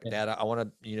 whenever she's like, Dad, I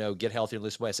want to, get healthier and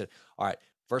lose weight. I said, all right,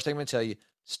 first thing I'm going to tell you,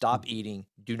 stop eating.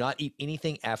 Do not eat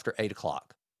anything after 8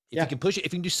 o'clock. If you can push it,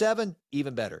 if you can do 7,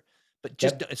 even better. But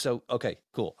just so, okay,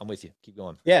 cool. I'm with you. Keep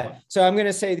going. Yeah. So I'm going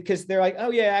to say, because they're like,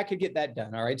 oh yeah, I could get that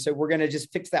done. All right. So we're going to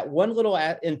just fix that one little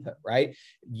input, right?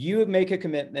 You make a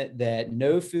commitment that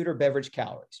no food or beverage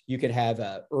calories. You could have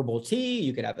a herbal tea.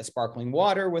 You could have a sparkling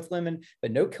water with lemon,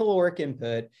 but no caloric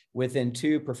input within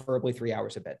 2, preferably 3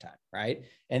 hours of bedtime. Right.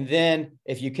 And then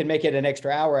if you can make it an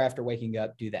extra hour after waking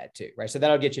up, do that too. Right. So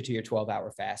that'll get you to your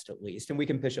 12-hour fast at least. And we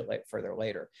can push it further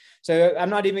later. So I'm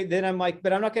not even, then I'm like,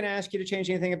 but I'm not going to ask you to change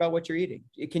anything about what you're eating.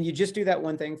 Can you just do that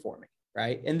one thing for me?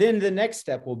 Right. And then the next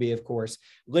step will be, of course,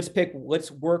 let's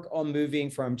work on moving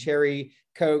from cherry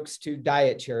Cokes to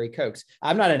diet cherry Cokes.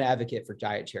 I'm not an advocate for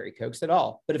diet cherry Cokes at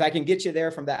all, but if I can get you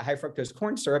there from that high fructose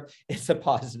corn syrup, it's a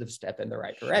positive step in the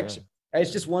right direction. Right?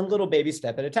 It's just one little baby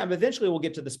step at a time. Eventually we'll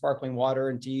get to the sparkling water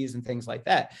and teas and things like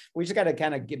that. We just got to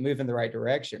kind of move in the right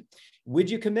direction. Would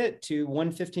you commit to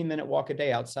 1 15-minute walk a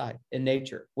day outside in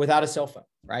nature without a cell phone?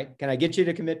 Right. Can I get you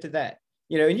to commit to that?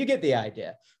 And you get the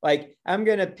idea. Like, I'm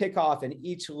going to pick off in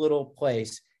each little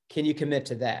place. Can you commit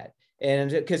to that?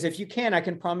 And because if you can, I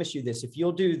can promise you this, if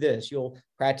you'll do this, you'll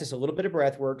practice a little bit of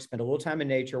breath work, spend a little time in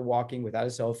nature, walking without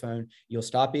a cell phone. You'll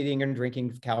stop eating and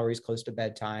drinking calories close to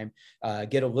bedtime,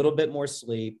 get a little bit more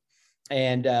sleep.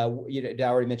 And, I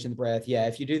already mentioned the breath. Yeah.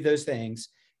 If you do those things,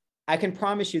 I can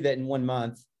promise you that in 1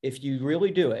 month, if you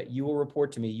really do it, you will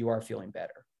report to me, you are feeling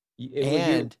better.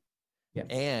 And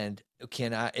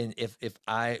can I, and if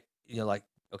I, like,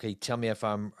 okay, tell me if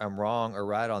I'm wrong or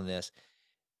right on this.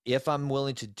 If I'm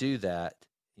willing to do that,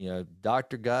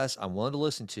 Dr. Gus, I'm willing to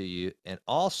listen to you. And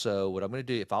also what I'm going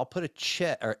to do, if I'll put a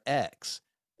check or X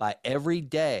by every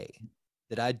day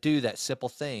that I do that simple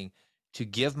thing to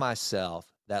give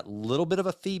myself that little bit of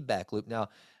a feedback loop. Now,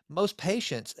 most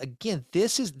patients, again,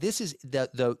 this is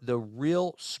the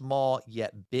real small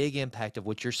yet big impact of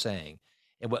what you're saying,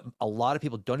 and what a lot of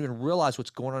people don't even realize what's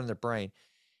going on in their brain.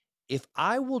 If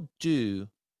I will do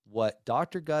what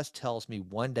Dr. Gus tells me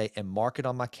one day and mark it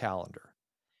on my calendar,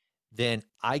 then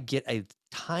I get a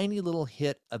tiny little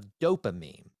hit of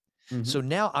dopamine. So Mhm.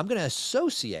 now I'm going to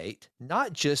associate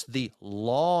not just the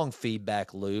long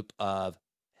feedback loop of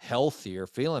healthier,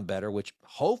 feeling better, which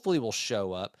hopefully will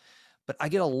show up, but I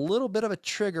get a little bit of a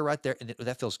trigger right there, and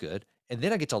that feels good. And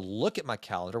then I get to look at my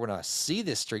calendar when I see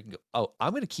this streak and go, oh,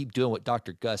 I'm going to keep doing what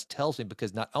Dr. Gus tells me,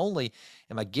 because not only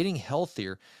am I getting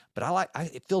healthier, but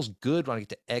it feels good when I get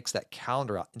to X that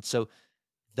calendar out. And so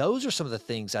those are some of the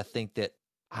things I think that,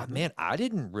 Mhm. man, I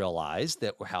didn't realize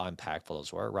that were how impactful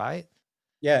those were, right?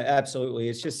 Yeah, absolutely.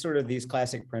 It's just sort of these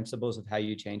classic principles of how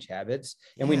you change habits.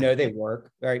 And we Yeah, know they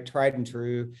work, right? Tried and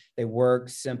true. They work,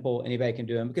 simple. Anybody can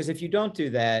do them. Because if you don't do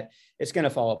that, it's going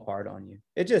to fall apart on you.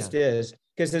 It yeah, just is.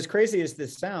 Because as crazy as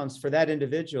this sounds, for that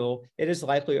individual, it is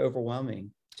likely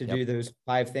overwhelming to yep, do those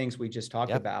 5 things we just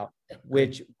talked yep, about, yep, agree.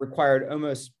 which required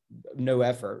almost no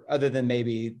effort other than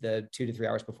maybe the 2 to 3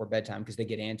 hours before bedtime because they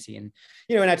get antsy. And,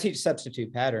 and I teach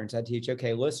substitute patterns. I teach,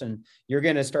 okay, listen, you're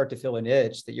going to start to feel an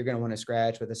itch that you're going to want to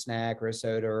scratch with a snack or a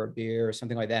soda or a beer or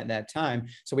something like that in that time.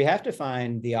 So we have to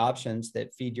find the options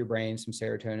that feed your brain some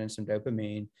serotonin, some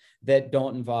dopamine, that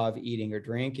don't involve eating or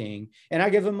drinking. And I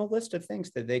give them a list of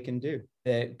things that they can do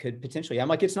that could potentially, I'm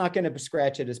like, it's not going to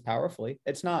scratch it as powerfully.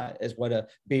 It's not as what a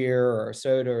beer or a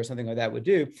soda or something like that would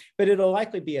do, but it'll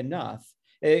likely be enough,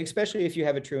 especially if you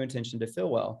have a true intention to feel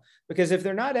well. Because if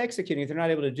they're not executing, if they're not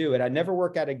able to do it, I never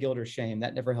work out of guilt or shame.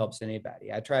 That never helps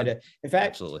anybody. I try Ab- to,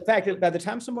 Absolutely. in fact, by the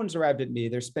time someone's arrived at me,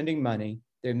 they're spending money,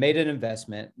 they've made an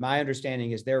investment. My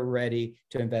understanding is they're ready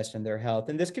to invest in their health.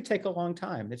 And this could take a long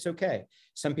time. It's okay.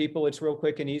 Some people, it's real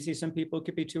quick and easy. Some people, it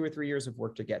could be 2 or 3 years of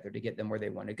work together to get them where they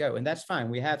want to go. And that's fine.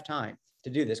 We have time to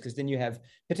do this, because then you have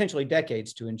potentially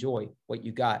decades to enjoy what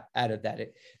you got out of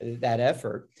that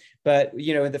effort. But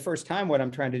the first time, what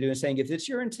I'm trying to do is saying, if it's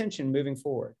your intention moving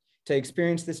forward to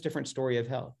experience this different story of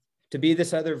health, to be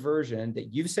this other version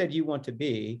that you've said you want to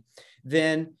be,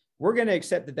 then we're going to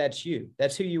accept that that's you.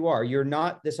 That's who you are. You're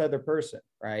not this other person,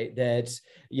 right? That's,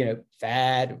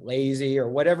 fat, lazy, or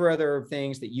whatever other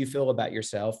things that you feel about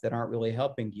yourself that aren't really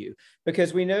helping you.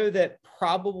 Because we know that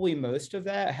probably most of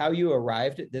that, how you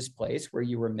arrived at this place where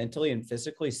you were mentally and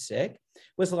physically sick,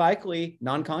 was likely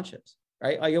non-conscious,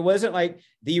 right? Like, it wasn't like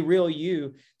the real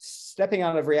you stepping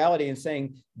out of reality and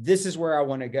saying, this is where I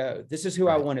want to go. This is who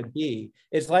I Right. want to be.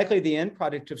 It's likely the end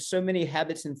product of so many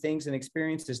habits and things and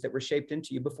experiences that were shaped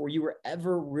into you before you were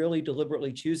ever really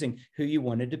deliberately choosing who you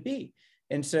wanted to be.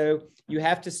 And so you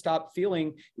have to stop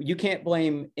feeling, you can't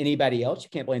blame anybody else. You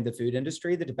can't blame the food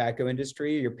industry, the tobacco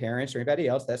industry, your parents, or anybody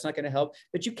else. That's not going to help.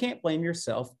 But you can't blame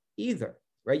yourself either,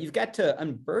 right? You've got to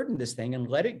unburden this thing and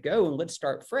let it go, and let's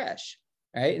start fresh.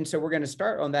 Right. And so we're going to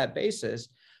start on that basis.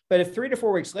 But if 3 to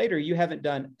 4 weeks later, you haven't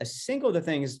done a single of the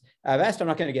things I've asked, I'm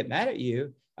not going to get mad at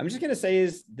you. I'm just going to say,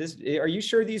 is this, are you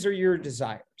sure these are your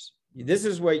desires? This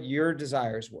is what your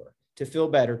desires were: to feel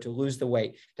better, to lose the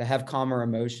weight, to have calmer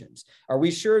emotions. Are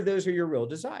we sure those are your real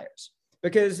desires?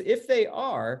 Because if they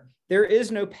are, there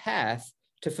is no path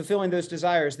to fulfilling those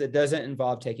desires that doesn't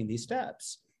involve taking these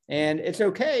steps. Yeah. And it's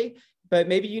okay, but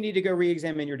maybe you need to go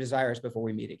re-examine your desires before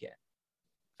we meet again.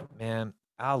 Man,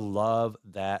 I love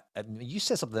that. I mean, you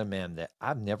said something there, man, that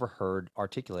I've never heard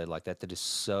articulated like that, that is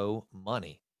so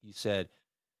money. You said,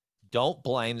 don't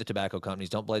blame the tobacco companies,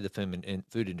 don't blame the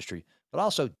food industry, but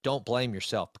also don't blame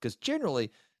yourself, because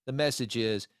generally the message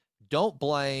is, don't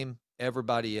blame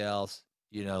everybody else.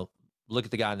 You know, look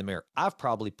at the guy in the mirror. I've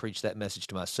probably preached that message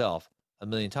to myself a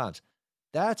million times.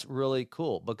 That's really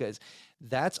cool, because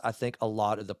that's, I think, a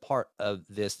lot of the part of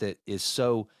this that is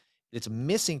so, it's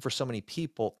missing for so many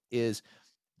people, is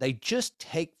they just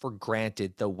take for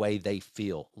granted the way they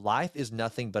feel. Life is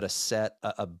nothing but a set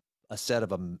of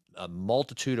a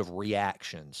multitude of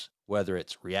reactions, whether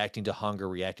it's reacting to hunger,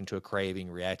 reacting to a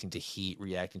craving, reacting to heat,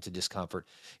 reacting to discomfort.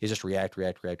 It's just react,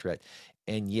 react, react, react.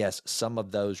 And yes, some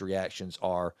of those reactions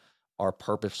are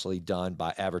purposely done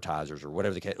by advertisers or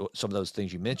whatever the case, some of those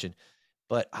things you mentioned.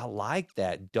 But I like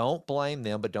that. Don't blame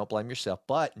them, but don't blame yourself.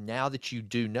 But now that you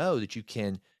do know that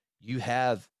you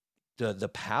have the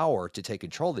power to take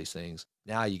control of these things,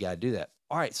 now you got to do that.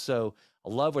 All right. So I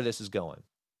love where this is going.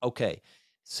 Okay.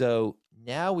 So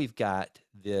now we've got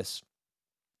this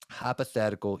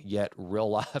hypothetical yet real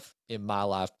life, in my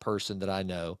life, person that I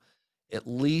know, at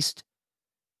least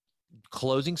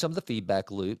closing some of the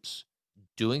feedback loops,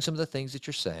 doing some of the things that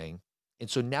you're saying. And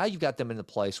so now you've got them in the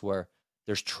place where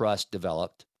there's trust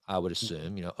developed, I would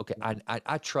assume, okay,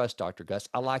 I trust Dr. Gus.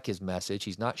 I like his message.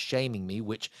 He's not shaming me,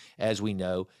 which, as we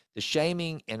know, the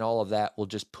shaming and all of that will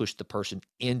just push the person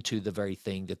into the very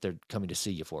thing that they're coming to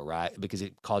see you for, right? Because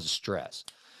it causes stress.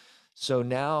 So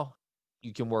now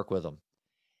you can work with them.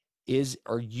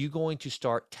 Are you going to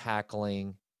start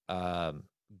tackling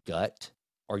gut?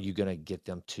 Are you going to get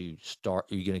them to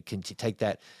start? Are you going to take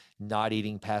that not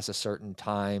eating past a certain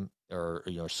time, or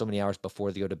so many hours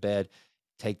before they go to bed,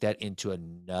 take that into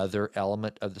another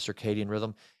element of the circadian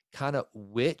rhythm? Kind of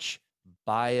which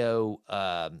bio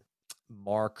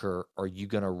marker are you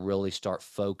going to really start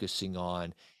focusing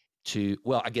on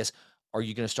I guess, are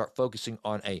you going to start focusing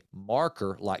on a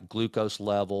marker like glucose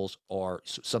levels or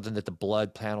something that the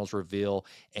blood panels reveal,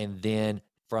 and then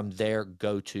from there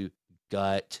go to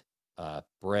gut,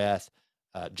 breath,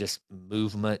 just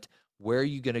movement? Where are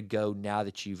you going to go now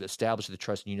that you've established the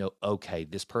trust and okay,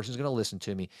 this person's going to listen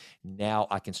to me. Now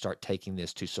I can start taking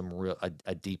this to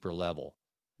a deeper level.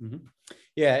 Mm-hmm.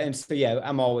 Yeah. And so,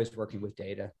 I'm always working with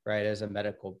data, right? As a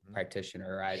medical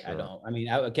practitioner,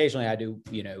 occasionally I do,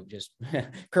 just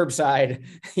curbside,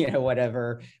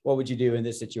 whatever, what would you do in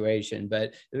this situation?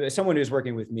 But someone who's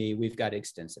working with me, we've got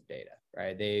extensive data,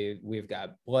 right? We've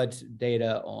got blood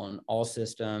data on all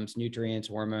systems, nutrients,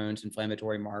 hormones,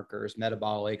 inflammatory markers,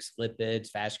 metabolics,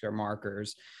 lipids, vascular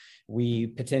markers. We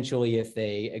potentially, if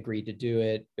they agree to do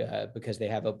it, because they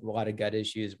have a lot of gut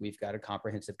issues, we've got a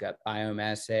comprehensive gut biome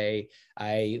assay.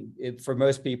 For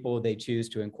most people, they choose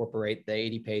to incorporate the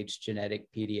 80-page genetic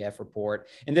PDF report.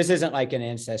 And this isn't like an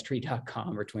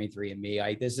Ancestry.com or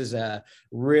 23andMe. This is a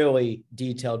really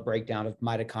detailed breakdown of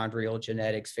mitochondrial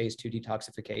genetics, phase 2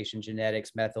 detoxification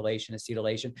genetics, methylation,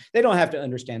 acetylation. They don't have to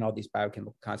understand all these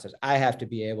biochemical concepts. I have to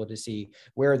be able to see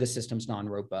where the system's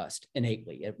non-robust,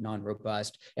 innately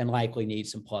non-robust, and likely need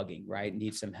some plugging, right?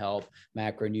 Need some help,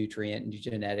 macronutrient and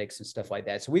genetics and stuff like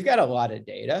that. So we've got a lot of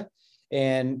data,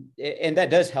 and that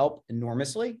does help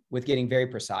enormously with getting very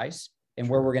precise and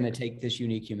where we're going to take this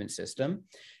unique human system.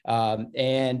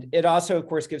 And it also, of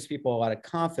course, gives people a lot of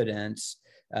confidence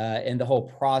in the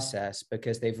whole process,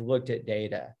 because they've looked at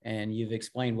data and you've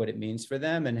explained what it means for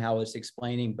them and how it's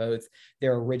explaining both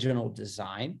their original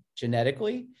design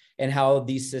genetically and how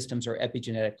these systems are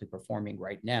epigenetically performing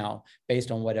right now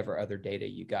based on whatever other data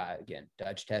you got. Again,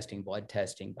 Dutch testing, blood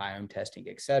testing, biome testing,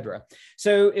 et cetera.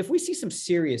 So if we see some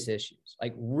serious issues,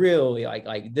 like really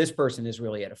like this person is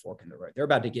really at a fork in the road, they're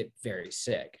about to get very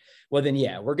sick, well then,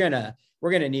 we're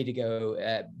going to need to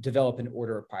go develop an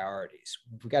order of priorities.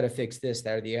 We've got to fix this,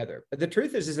 that, or the other. But the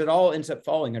truth is it all ends up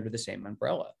falling under the same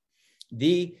umbrella.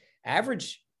 The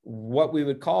average, what we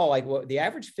would call the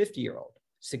average 50-year-old,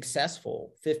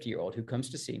 successful 50-year-old who comes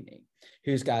to see me,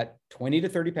 who's got 20 to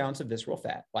 30 pounds of visceral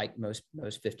fat, like most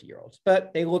 50-year-olds,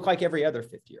 but they look like every other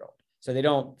 50-year-old. So they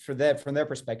don't, from their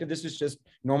perspective, this is just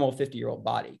normal 50-year-old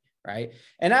body. Right.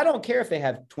 And I don't care if they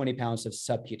have 20 pounds of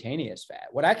subcutaneous fat.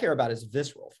 What I care about is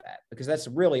visceral fat, because that's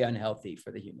really unhealthy for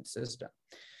the human system.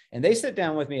 And they sit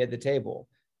down with me at the table.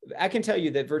 I can tell you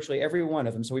that virtually every one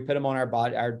of them. So we put them on our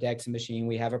DEXA machine.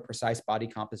 We have a precise body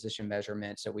composition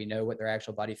measurement. So we know what their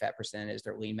actual body fat percent is,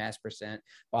 their lean mass percent,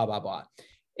 blah, blah, blah.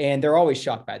 And they're always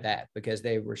shocked by that, because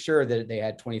they were sure that they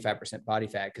had 25% body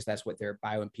fat, because that's what their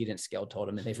bioimpedance scale told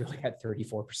them. And they've really had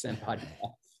 34% body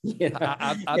fat.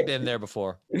 I've been there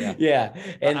before. Yeah.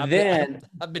 And I've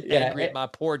been angry at my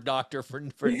poor doctor for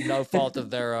no fault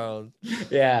of their own.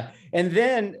 Yeah. And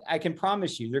then I can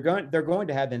promise you they're going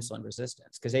to have insulin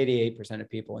resistance, because 88% of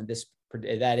people in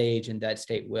that age and that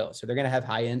state will. So they're going to have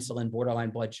high insulin, borderline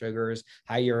blood sugars,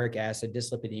 high uric acid,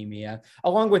 dyslipidemia.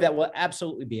 Along with that will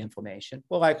absolutely be inflammation.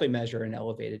 We'll likely measure an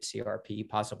elevated CRP,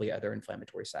 possibly other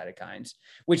inflammatory cytokines,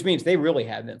 which means they really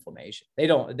have inflammation.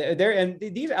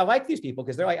 I like these people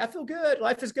because they're like, I feel good.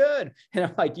 Life is good. And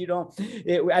I'm like,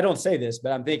 I don't say this,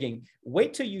 but I'm thinking,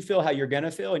 wait till you feel how you're going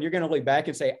to feel. And you're going to look back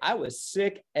and say, I was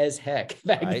sick as heck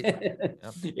back then.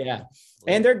 Yep. Yeah.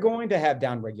 And they're going to have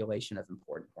downregulation of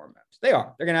important hormones. They're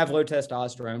going to have low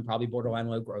testosterone, probably borderline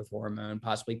low growth hormone,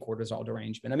 possibly cortisol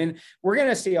derangement. I mean, we're going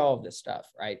to see all of this stuff,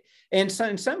 right? And so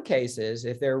in some cases,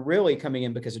 if they're really coming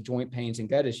in because of joint pains and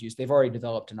gut issues, they've already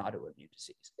developed an autoimmune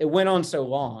disease. It went on so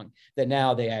long that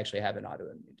now they actually have an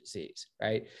autoimmune disease,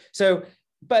 right? So,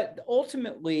 but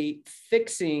ultimately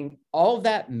fixing all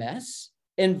that mess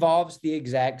involves the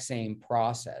exact same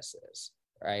processes,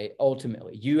 right?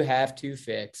 Ultimately, you have to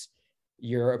fix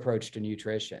your approach to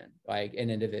nutrition, and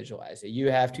individualize it.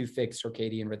 You have to fix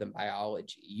circadian rhythm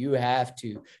biology. You have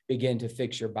to begin to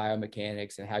fix your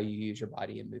biomechanics and how you use your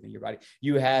body and moving your body.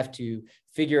 You have to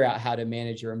figure out how to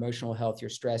manage your emotional health,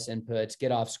 your stress inputs,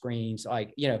 get off screens.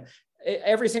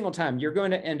 every single time you're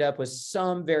going to end up with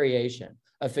some variation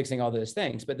of fixing all those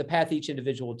things, but the path each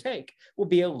individual will take will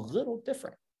be a little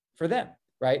different for them,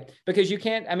 right? Because you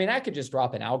can't, I mean, I could just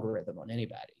drop an algorithm on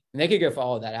anybody and they could go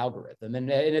follow that algorithm.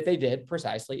 And if they did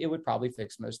precisely, it would probably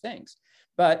fix most things.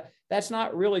 But that's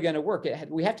not really going to work.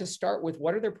 We have to start with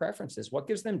what are their preferences? What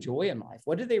gives them joy in life?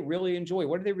 What do they really enjoy?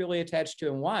 What are they really attached to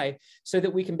and why? So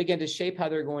that we can begin to shape how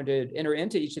they're going to enter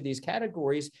into each of these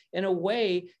categories in a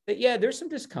way that, yeah, there's some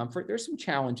discomfort, there's some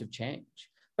challenge of change,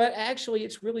 but actually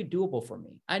it's really doable for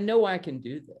me. I know I can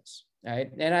do this,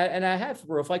 right? And I have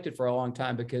reflected for a long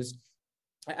time because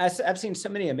I've seen so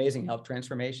many amazing health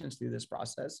transformations through this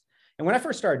process. And when I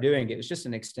first started doing it, it was just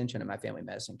an extension of my family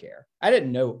medicine care. I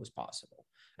didn't know it was possible.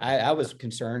 I was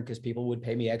concerned because people would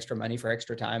pay me extra money for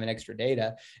extra time and extra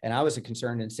data. And I was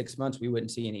concerned in 6 months, we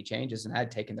wouldn't see any changes and I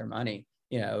had taken their money,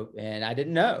 and I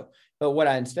didn't know. But what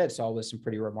I instead saw was some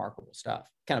pretty remarkable stuff.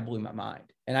 Kind of blew my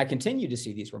mind. And I continue to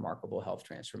see these remarkable health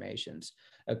transformations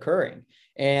occurring.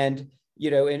 And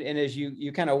as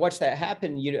you kind of watch that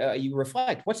happen, you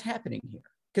reflect, what's happening here?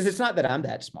 Because it's not that I'm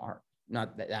that smart,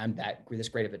 not that I'm this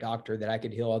great of a doctor that I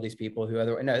could heal all these people who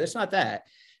no, it's not that.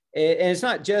 And it's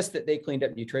not just that they cleaned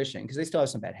up nutrition because they still have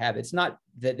some bad habits. Not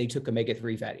that they took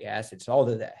omega-3 fatty acids,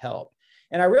 although that helped.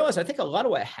 And I realized, I think a lot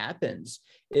of what happens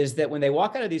is that when they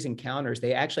walk out of these encounters,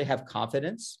 they actually have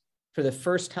confidence for the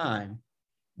first time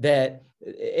that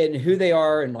in who they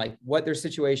are and like what their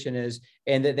situation is,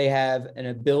 and that they have an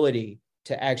ability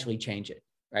to actually change it,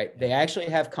 right? They actually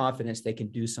have confidence they can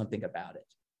do something about it.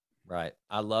 Right.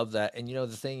 I love that. And the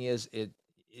thing is,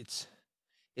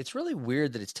 it's really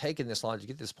weird that it's taken this long to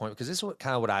get to this point, because this is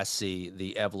what I see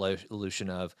the evolution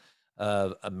of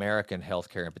American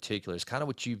healthcare in particular is kind of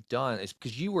what you've done, is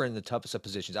because you were in the toughest of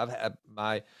positions. I've had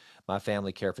my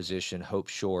family care physician, Hope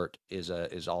Short, is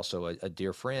also a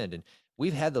dear friend, and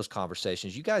we've had those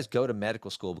conversations. You guys go to medical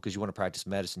school because you want to practice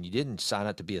medicine. You didn't sign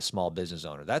up to be a small business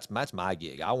owner. That's my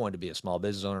gig. I wanted to be a small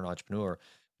business owner and entrepreneur.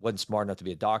 Wasn't smart enough to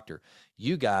be a doctor.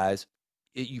 You guys,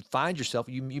 you find yourself,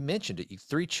 you mentioned it, you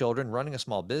 3 children running a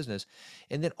small business,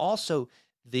 and then also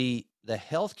the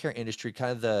healthcare industry,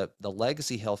 kind of the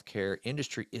legacy healthcare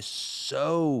industry, is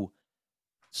so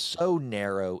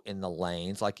narrow in the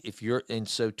lanes. Like if you're, and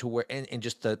so to where, and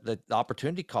just the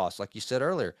opportunity cost, like you said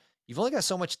earlier, you've only got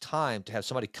so much time to have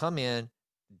somebody come in,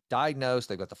 diagnosed,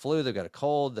 they've got the flu, they've got a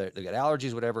cold, they've got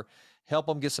allergies, whatever, help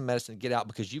them get some medicine and get out,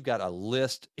 because you've got a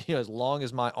list, as long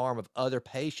as my arm, of other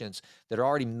patients that are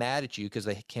already mad at you because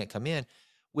they can't come in,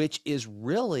 which is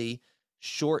really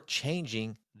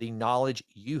shortchanging the knowledge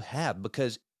you have.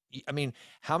 Because I mean,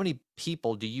 how many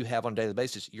people do you have on a daily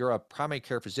basis? You're a primary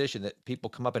care physician that people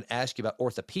come up and ask you about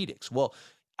orthopedics. Well,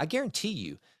 I guarantee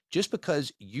you, just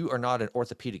because you are not an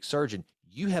orthopedic surgeon,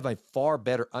 you have a far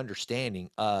better understanding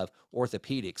of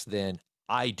orthopedics than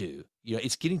I do.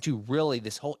 It's getting to really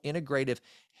this whole integrative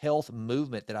health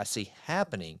movement that I see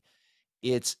happening.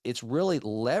 It's really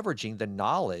leveraging the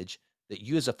knowledge that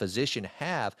you as a physician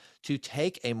have to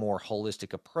take a more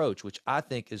holistic approach, which I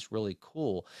think is really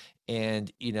cool.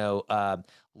 And, I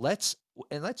want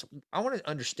to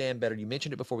understand better. You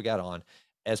mentioned it before we got on,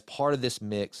 as part of this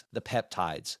mix, the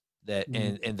peptides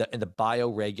and the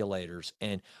bioregulators,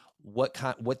 and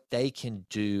what they can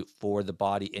do for the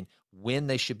body, and when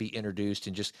they should be introduced,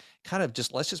 and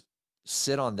let's just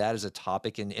sit on that as a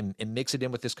topic and mix it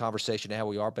in with this conversation, how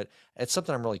we are. But it's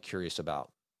something I'm really curious about.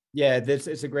 Yeah,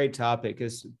 it's a great topic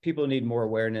because people need more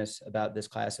awareness about this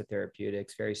class of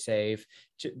therapeutics. Very safe,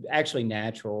 actually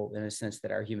natural in a sense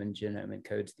that our human genome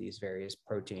encodes these various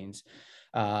proteins,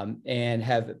 and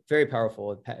have very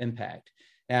powerful impact.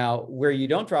 Now, where you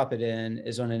don't drop it in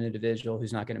is on an individual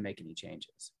who's not going to make any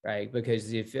changes, right?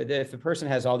 Because if a person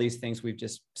has all these things we've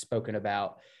just spoken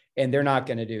about, and they're not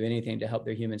going to do anything to help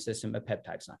their human system, a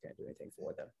peptide's not going to do anything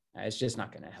for them. It's just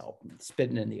not going to help. It's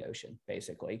spitting in the ocean,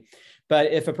 basically.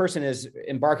 But if a person is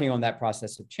embarking on that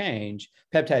process of change,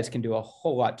 peptides can do a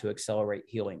whole lot to accelerate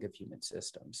healing of human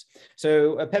systems.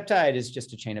 So a peptide is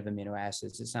just a chain of amino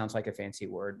acids. It sounds like a fancy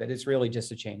word, but it's really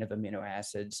just a chain of amino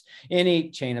acids. Any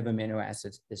chain of amino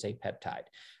acids is a peptide.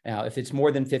 Now, if it's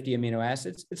more than 50 amino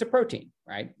acids, it's a protein,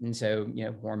 right? And so,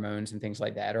 hormones and things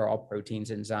like that are all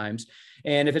proteins, enzymes.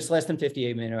 And if it's less than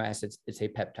 50 amino acids, it's a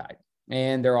peptide.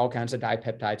 And there are all kinds of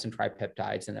dipeptides and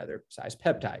tripeptides and other size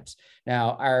peptides.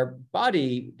 Now, our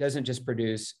body doesn't just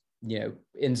produce,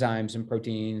 enzymes and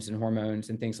proteins and hormones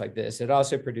and things like this. It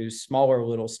also produces smaller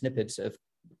little snippets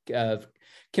of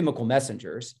chemical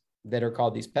messengers that are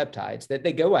called these peptides, that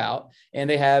they go out and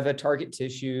they have a target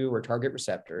tissue or target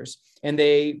receptors, and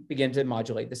they begin to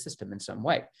modulate the system in some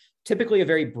way. Typically a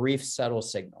very brief, subtle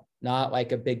signal, not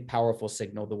like a big, powerful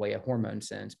signal the way a hormone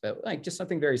sends, but like just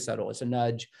something very subtle. It's a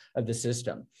nudge of the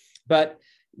system. But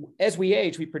as we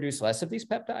age, we produce less of these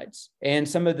peptides, and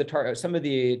some of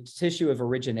the tissue of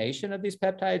origination of these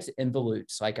peptides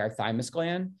involutes, like our thymus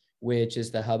gland, which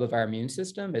is the hub of our immune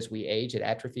system. As we age, it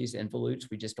atrophies, involutes.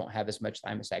 We just don't have as much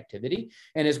thymus activity.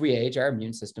 And as we age, our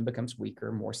immune system becomes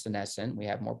weaker, more senescent. We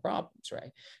have more problems,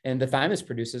 right? And the thymus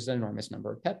produces an enormous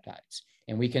number of peptides.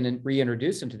 And we can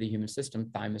reintroduce into the human system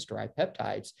thymus-derived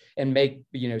peptides and make,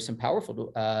 some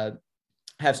powerful,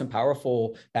 have some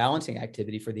powerful balancing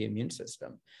activity for the immune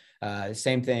system.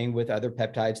 Same thing with other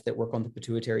peptides that work on the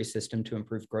pituitary system to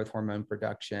improve growth hormone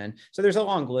production. So there's a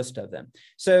long list of them.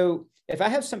 So if I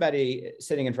have somebody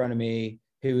sitting in front of me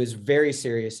who is very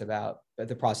serious about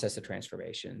the process of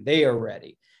transformation, they are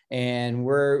ready. And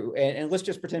let's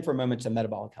just pretend for a moment it's a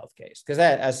metabolic health case, because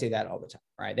I see that all the time,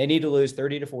 right? They need to lose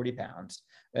 30 to 40 pounds,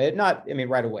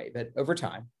 right away, but over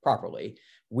time, properly.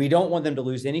 We don't want them to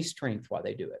lose any strength while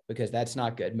they do it, because that's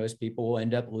not good. Most people will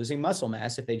end up losing muscle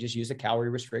mass if they just use a calorie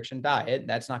restriction diet.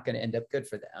 That's not going to end up good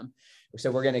for them. So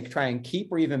we're going to try and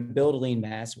keep or even build lean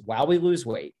mass while we lose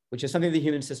weight, which is something the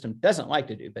human system doesn't like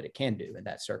to do, but it can do in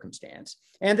that circumstance.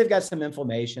 And they've got some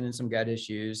inflammation and some gut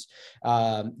issues,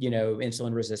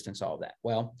 insulin resistance, all of that.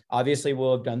 Well, obviously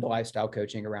we'll have done the lifestyle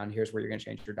coaching around here's where you're going to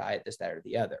change your diet, this, that, or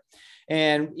the other.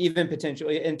 And even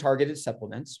potentially in targeted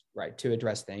supplements, right, to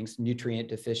address things, nutrient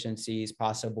deficiencies,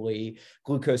 possibly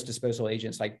glucose disposal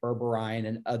agents like berberine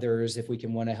and others, if we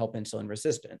can want to help insulin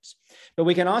resistance. But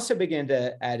we can also begin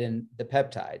to add in the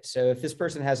peptides. So if this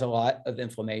person has a lot of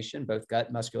inflammation, both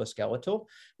gut, musculoskeletal,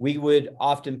 we would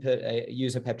often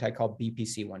use a peptide called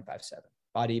BPC 157.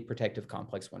 Body Protective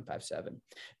Complex 157.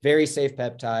 Very safe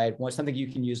peptide, something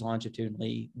you can use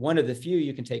longitudinally, one of the few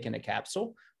you can take in a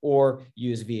capsule or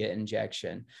use via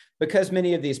injection. Because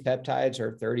many of these peptides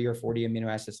are 30 or 40 amino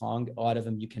acids long, a lot of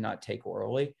them you cannot take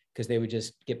orally because they would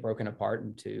just get broken apart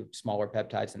into smaller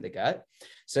peptides in the gut.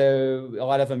 So a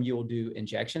lot of them you will do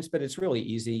injections, but it's really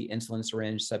easy. Insulin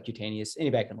syringe, subcutaneous,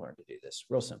 anybody can learn to do this,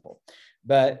 real simple.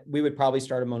 But we would probably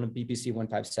start them on a BPC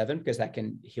 157 because that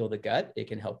can heal the gut. It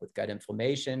can help with gut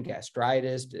inflammation,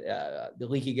 gastritis, the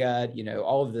leaky gut,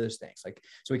 all of those things.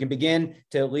 So we can begin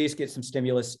to at least get some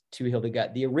stimulus to heal the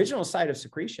gut. The original site of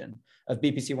secretion of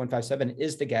BPC 157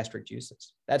 is the gastric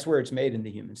juices. That's where it's made in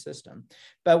the human system.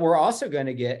 But we're also going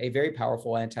to get a very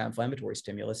powerful anti-inflammatory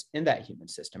stimulus in that human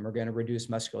system. We're going to reduce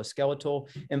musculoskeletal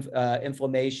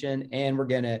inflammation, and we're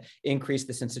going to increase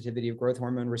the sensitivity of growth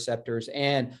hormone receptors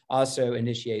and also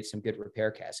initiate some good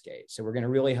repair cascades. So we're going to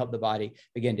really help the body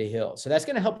begin to heal. So that's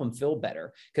going to help them feel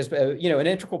better because, an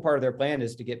integral part of their plan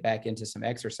is to get back into some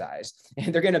exercise,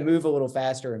 and they're going to move a little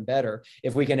faster and better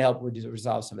if we can help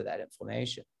resolve some of that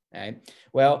inflammation. Right.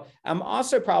 Well, I'm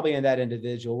also probably in that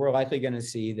individual, we're likely going to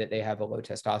see that they have a low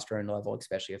testosterone level,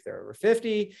 especially if they're over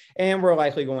 50. And we're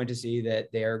likely going to see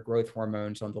that their growth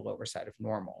hormones on the lower side of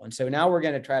normal. And so now we're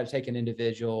going to try to take an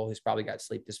individual who's probably got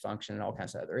sleep dysfunction and all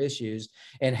kinds of other issues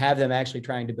and have them actually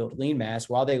trying to build lean mass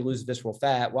while they lose visceral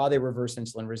fat, while they reverse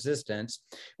insulin resistance,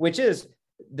 which is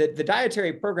the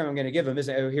dietary program I'm going to give them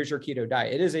isn't, oh, here's your keto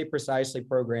diet. It is a precisely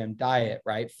programmed diet,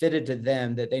 right? Fitted to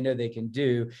them that they know they can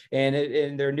do. And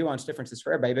there are nuanced differences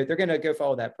for everybody, but they're going to go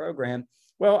follow that program.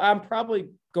 Well, I'm probably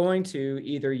going to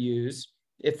either use,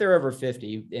 if they're over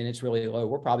 50 and it's really low,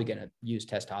 we're probably going to use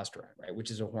testosterone, right?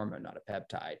 Which is a hormone, not a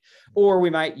peptide. Or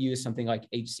we might use something like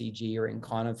HCG or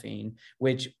inclonophin,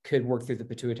 which could work through the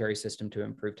pituitary system to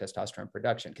improve testosterone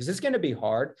production. Because it's going to be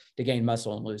hard to gain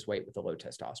muscle and lose weight with a low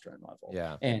testosterone level.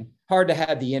 Yeah. And hard to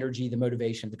have the energy, the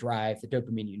motivation, the drive, the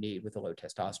dopamine you need with a low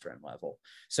testosterone level.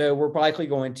 So we're likely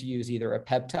going to use either a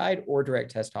peptide or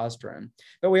direct testosterone.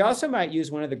 But we also might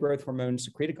use one of the growth hormone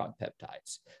secretagogue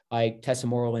peptides, like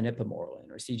tesamorelin,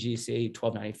 ipamorelin, or CGC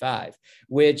 1295,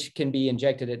 which can be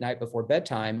injected at night before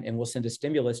bedtime and will send a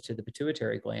stimulus to the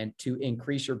pituitary gland to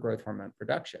increase your growth hormone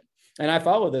production. And I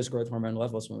follow those growth hormone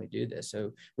levels when we do this.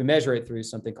 So we measure it through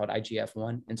something called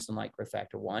IGF-1, insulin-like growth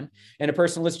factor 1. And a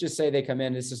person, let's just say they come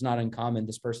in, this is not uncommon,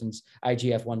 this person's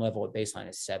IGF-1 level at baseline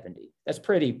is 70. That's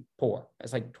pretty poor.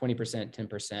 That's like 20%,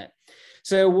 10%.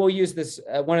 So we'll use this,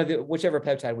 whichever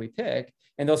peptide we pick,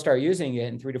 and they'll start using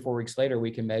it. And 3 to 4 weeks later,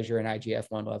 we can measure an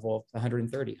IGF-1 level of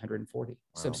 130, 140, wow.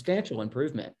 Substantial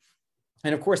improvement.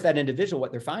 And of course, that individual,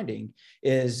 what they're finding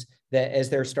is that as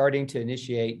they're starting to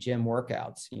initiate gym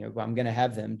workouts, I'm going to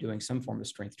have them doing some form of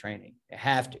strength training. They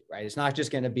have to, right? It's not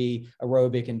just going to be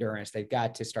aerobic endurance. They've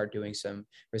got to start doing some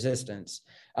resistance.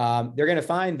 They're going to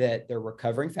find that they're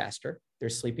recovering faster, they're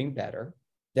sleeping better,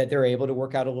 that they're able to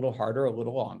work out a little harder, a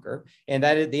little longer. And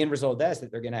that the end result of that is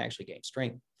that they're going to actually gain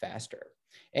strength faster.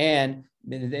 And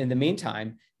in the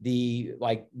meantime, the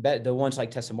ones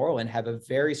like tesamorelin have a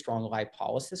very strong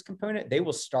lipolysis component. They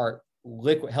will start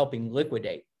helping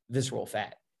liquidate visceral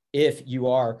fat if you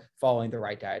are following the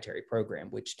right dietary program,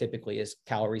 which typically is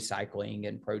calorie cycling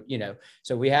and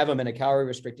so we have them in a calorie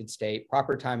restricted state,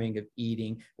 proper timing of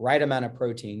eating, right amount of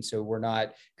protein. So we're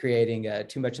not creating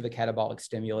too much of a catabolic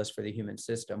stimulus for the human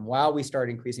system while we start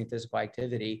increasing physical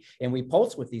activity and we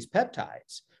pulse with these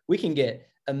peptides. We can get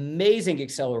amazing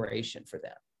acceleration for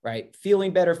them, right?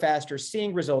 Feeling better faster,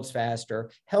 seeing results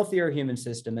faster, healthier human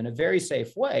system in a very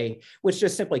safe way, which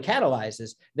just simply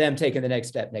catalyzes them taking the next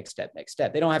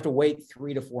step. They don't have to wait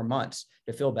 3 to 4 months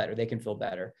to feel better. They can feel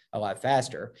better a lot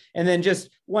faster. And then just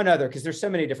one other, because there's so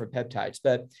many different peptides,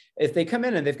 but if they come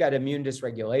in and they've got immune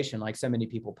dysregulation, like so many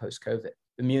people post-COVID,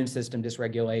 immune system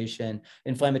dysregulation,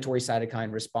 inflammatory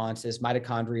cytokine responses,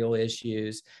 mitochondrial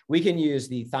issues, we can use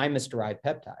the thymus-derived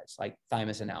peptides like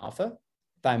thymosin alpha,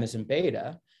 thymosin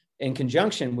beta, in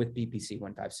conjunction with BPC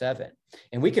 157.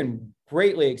 And we can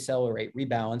greatly accelerate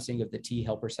rebalancing of the T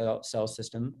helper cell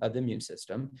system of the immune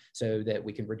system so that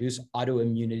we can reduce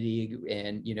autoimmunity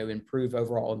and improve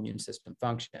overall immune system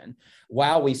function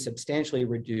while we substantially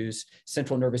reduce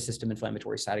central nervous system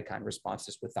inflammatory cytokine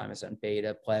responses with thymosin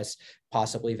beta, plus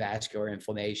possibly vascular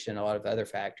inflammation, a lot of other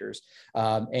factors,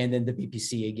 and then the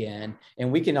BPC again.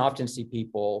 And we can often see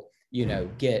people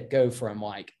go from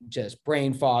like just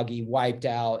brain foggy, wiped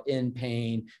out, in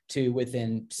pain to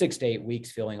within 6 to 8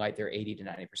 weeks feeling like they're 80 to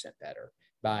 90% better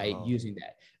by using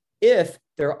that. If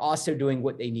they're also doing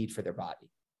what they need for their body,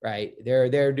 right?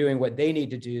 They're doing what they need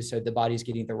to do so the body's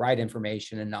getting the right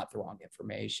information and not the wrong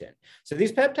information. So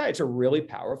these peptides are really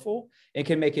powerful and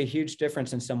can make a huge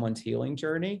difference in someone's healing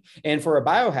journey. And for a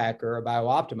biohacker, a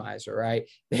biooptimizer, right?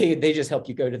 They just help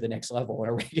you go to the next level on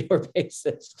a regular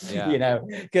basis,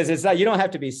 because it's not, you don't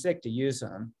have to be sick to use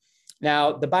them.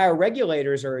 Now, the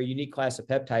bioregulators are a unique class of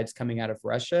peptides coming out of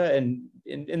Russia. And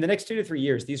in the next 2 to 3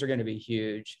 years, these are going to be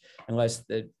huge unless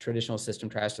the traditional system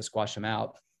tries to squash them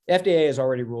out. FDA has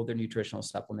already ruled their nutritional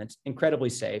supplements incredibly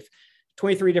safe.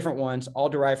 23 different ones, all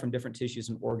derived from different tissues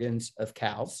and organs of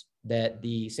cows that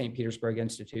the St. Petersburg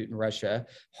Institute in Russia,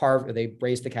 they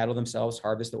raise the cattle themselves,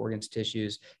 harvest the organs,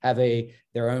 tissues, have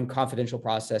their own confidential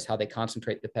process, how they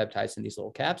concentrate the peptides in these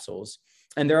little capsules.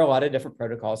 And there are a lot of different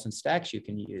protocols and stacks you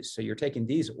can use. So you're taking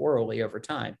these orally over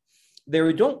time.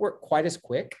 They don't work quite as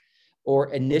quick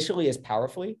or initially as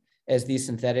powerfully as these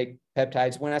synthetic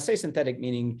peptides. When I say synthetic,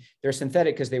 meaning they're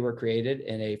synthetic because they were created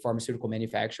in a pharmaceutical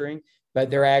manufacturing, but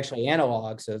they're actually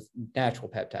analogs of natural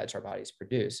peptides our bodies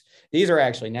produce. These are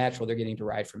actually natural. They're getting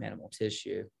derived from animal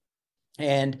tissue.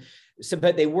 And so,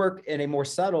 but they work in a more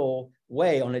subtle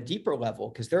way on a deeper level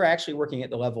because they're actually working at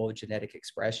the level of genetic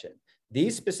expression.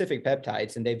 These specific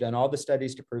peptides, and they've done all the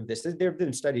studies to prove this, they've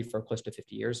been studied for close to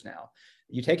 50 years now.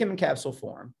 You take them in capsule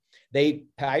form, they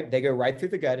go right through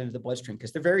the gut into the bloodstream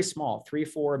because they're very small,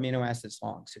 3-4 amino acids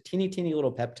long. So teeny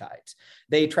little peptides.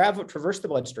 They traverse the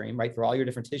bloodstream right through all your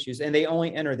different tissues, and they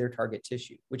only enter their target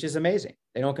tissue, which is amazing.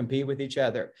 They don't compete with each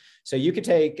other. So you could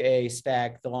take a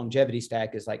stack, the longevity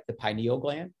stack is like the pineal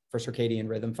gland for circadian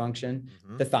rhythm function,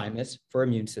 the thymus for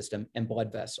immune system, and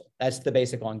blood vessel. That's the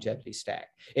basic longevity stack.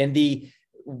 And the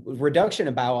reduction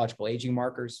in biological aging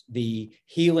markers, the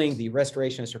healing, the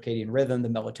restoration of circadian rhythm, the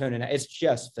melatonin, it's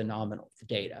just phenomenal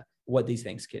data, what these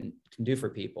things can do for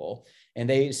people. And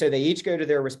they each go to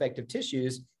their respective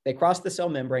tissues, they cross the cell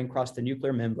membrane, cross the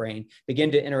nuclear membrane,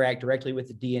 begin to interact directly with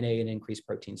the DNA and increase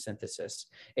protein synthesis.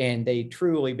 And they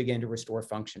truly begin to restore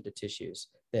function to tissues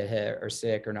that are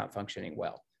sick or not functioning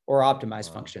well, or optimize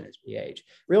function as we age.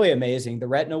 Really amazing. The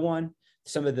retina one,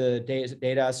 some of the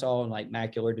data I saw on like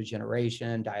macular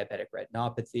degeneration, diabetic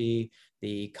retinopathy,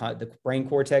 the brain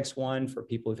cortex one for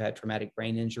people who've had traumatic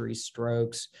brain injuries,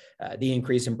 strokes, the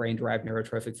increase in brain-derived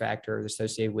neurotrophic factor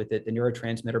associated with it, the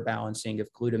neurotransmitter balancing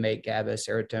of glutamate, GABA,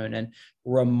 serotonin,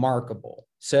 remarkable.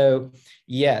 So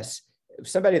yes,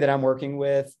 somebody that I'm working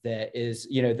with that is,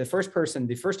 the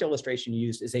first illustration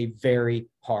used is a very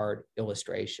hard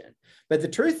illustration. But the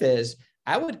truth is,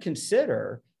 I would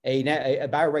consider a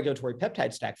bioregulatory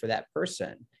peptide stack for that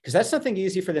person, because that's something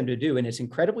easy for them to do. And it's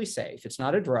incredibly safe. It's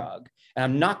not a drug, and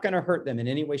I'm not going to hurt them in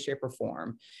any way, shape, or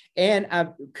form. And I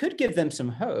could give them some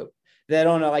hope that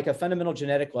on like a fundamental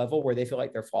genetic level where they feel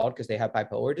like they're flawed because they have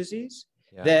bipolar disease,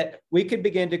 Yeah. that we could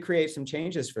begin to create some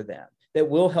changes for them that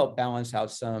will help balance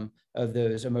out some of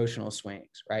those emotional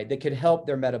swings, right? That could help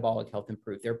their metabolic health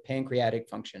improve, their pancreatic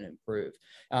function improve.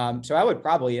 So I would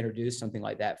probably introduce something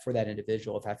like that for that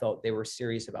individual if I felt they were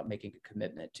serious about making a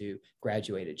commitment to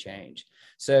graduated change.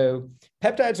 So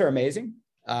peptides are amazing.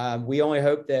 We only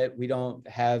hope that we don't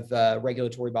have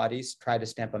regulatory bodies try to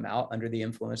stamp them out under the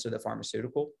influence of the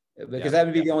pharmaceutical, because that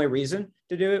would be the only reason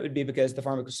to do it, would be because the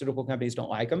pharmaceutical companies don't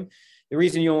like them. The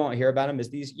reason you won't hear about them is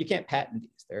these, you can't patent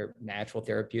these. They're natural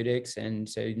therapeutics. And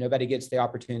so nobody gets the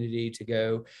opportunity to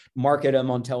go market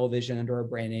them on television under a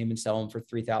brand name and sell them for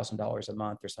 $3,000 a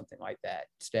month or something like that.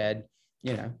 Instead,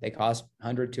 they cost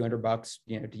 $100,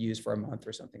 $200, to use for a month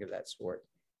or something of that sort.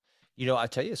 I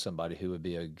tell you somebody who would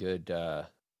be a good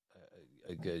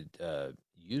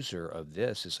user of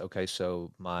this is, okay,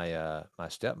 so my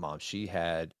stepmom, she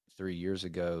had 3 years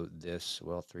ago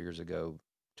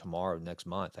tomorrow, next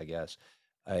month, I guess,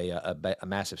 a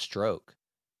massive stroke,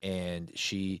 and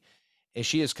she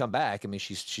has come back. I mean,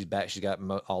 she's back. She's got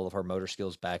all of her motor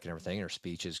skills back and everything. And her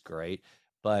speech is great,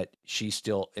 but she's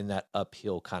still in that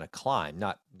uphill kind of climb,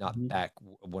 not back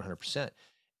 100%.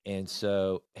 And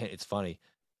so it's funny.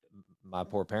 My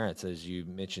poor parents, as you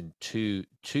mentioned, two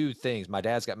things. My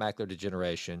dad's got macular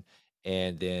degeneration,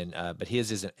 and then but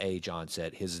his isn't age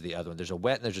onset. His is the other one. There's a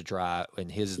wet and there's a dry,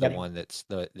 and his is the one that's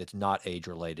not age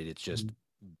related. It's just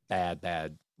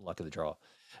bad luck of the draw.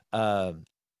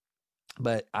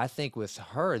 But I think with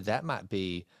her, that might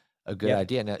be a good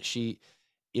idea. Now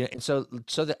and so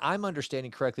that I'm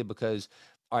understanding correctly, because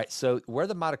all right, so where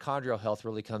the mitochondrial health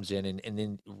really comes in, and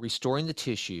then restoring the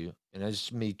tissue, and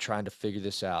that's me trying to figure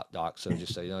this out, Doc. So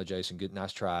just say, Jason, good,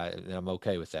 nice try, and I'm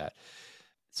okay with that.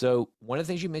 So one of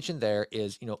the things you mentioned there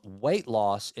is, weight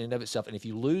loss in and of itself. And if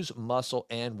you lose muscle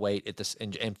and weight at this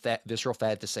and fat, visceral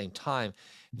fat at the same time,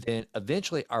 then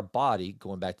eventually our body,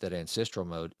 going back to that ancestral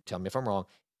mode, tell me if I'm wrong,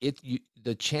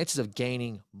 the chances of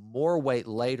gaining more weight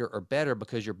later are better,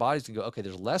 because your body's gonna go, okay,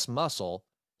 there's less muscle,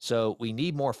 so we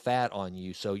need more fat on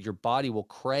you. So your body will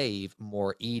crave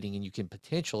more eating, and you can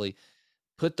potentially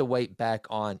put the weight back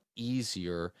on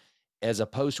easier, as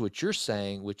opposed to what you're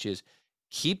saying, which is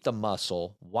keep the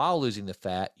muscle while losing the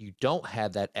fat. You don't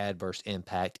have that adverse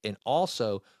impact. And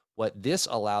also, what this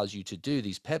allows you to do,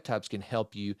 these peptides can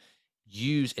help you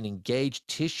use and engage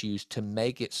tissues to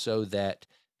make it so that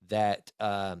that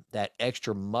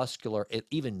extra muscular,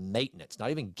 even maintenance,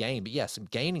 not even gain, but yes,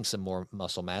 gaining some more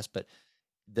muscle mass, but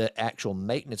the actual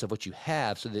maintenance of what you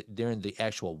have, so that during the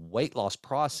actual weight loss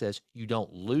process, you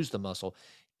don't lose the muscle.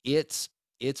 It's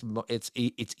easier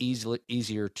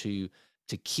to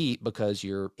keep, because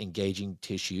you're engaging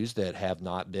tissues that have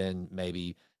not been,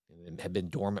 maybe have been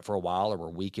dormant for a while or were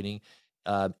weakening.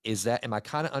 Am I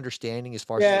kind of understanding as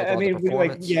far as Yeah, I overall the mean,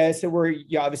 performance? so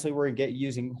obviously we're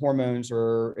using hormones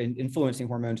or influencing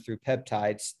hormones through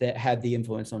peptides that have the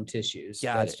influence on tissues.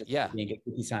 Got That's it. just Yeah. being a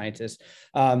geeky scientist.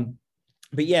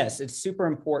 But yes, it's super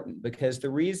important, because the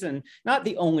reason, not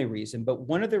the only reason, but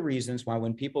one of the reasons why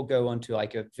when people go onto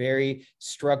like a very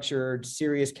structured,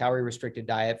 serious calorie restricted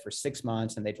diet for 6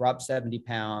 months and they drop 70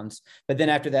 pounds, but then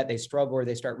after that they struggle or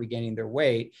they start regaining their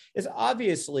weight, is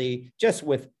obviously just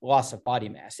with loss of body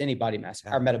mass, any body mass,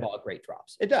 our metabolic rate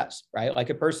drops. It does, right? Like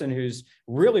a person who's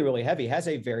really, really heavy has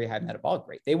a very high metabolic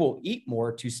rate. They will eat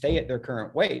more to stay at their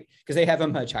current weight because they have a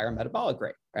much higher metabolic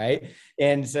rate, right?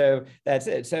 And so that's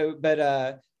it. So, but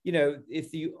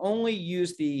if you only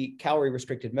use the calorie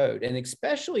restricted mode, and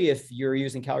especially if you're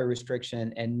using calorie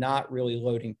restriction and not really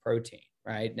loading protein,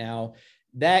 right? Now,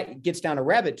 that gets down a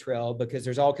rabbit trail, because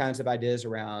there's all kinds of ideas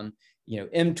around,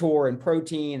 mTOR and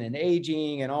protein and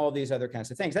aging and all these other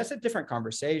kinds of things. That's a different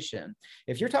conversation.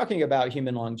 If you're talking about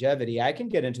human longevity, I can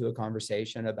get into a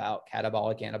conversation about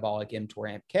catabolic, anabolic,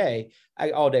 mTOR, AMPK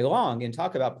all day long and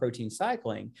talk about protein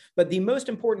cycling. But the most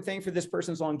important thing for this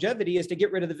person's longevity is to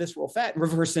get rid of the visceral fat and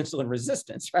reverse insulin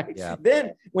resistance, right? Yeah.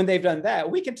 Then when they've done that,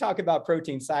 we can talk about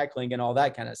protein cycling and all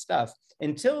that kind of stuff.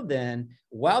 Until then,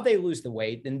 while they lose the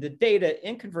weight, then the data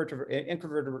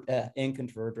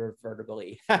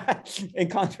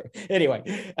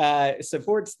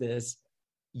supports this.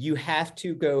 You have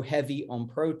to go heavy on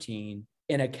protein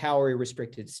in a calorie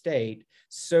restricted state,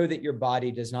 so that your body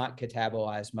does not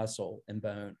catabolize muscle and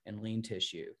bone and lean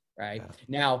tissue, right? Yeah.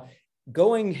 Now,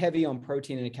 going heavy on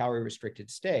protein in a calorie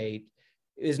restricted state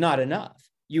is not enough.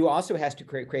 You also have to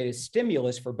create a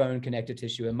stimulus for bone, connective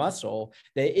tissue, and muscle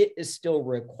that it is still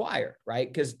required, right?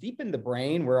 Because deep in the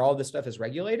brain, where all this stuff is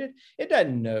regulated, it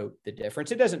doesn't know the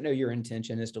difference. It doesn't know your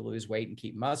intention is to lose weight and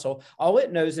keep muscle. All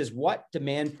it knows is what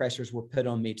demand pressures were put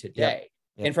on me today. Yep.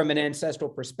 Yep. And from an ancestral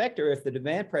perspective, if the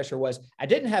demand pressure was, I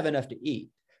didn't have enough to eat,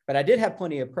 but I did have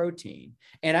plenty of protein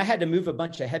and I had to move a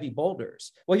bunch of heavy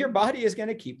boulders. Well, your body is going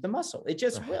to keep the muscle. It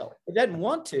just will. It doesn't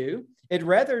want to. It'd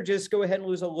rather just go ahead and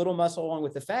lose a little muscle along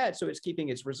with the fat. So it's keeping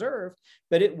its reserve,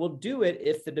 but it will do it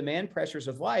if the demand pressures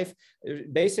of life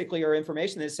basically are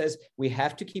information that says we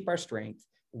have to keep our strength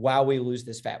while we lose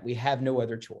this fat. We have no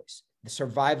other choice. The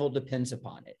survival depends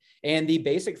upon it. And the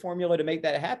basic formula to make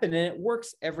that happen, and it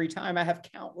works every time. I have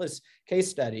countless case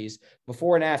studies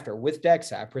before and after with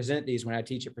DEXA. I present these when I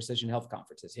teach at precision health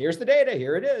conferences. Here's the data,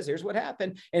 here it is, here's what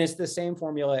happened. And it's the same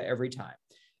formula every time.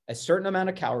 A certain amount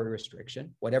of calorie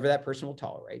restriction, whatever that person will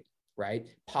tolerate, right?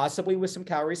 Possibly with some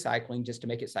calorie cycling just to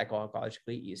make it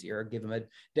psychologically easier. Give them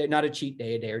not a cheat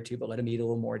day, a day or two, but let them eat a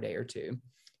little more a day or two,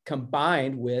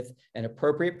 combined with an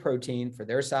appropriate protein for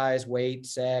their size, weight,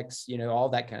 sex, all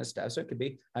that kind of stuff. So it could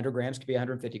be 100 grams, could be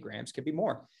 150 grams, could be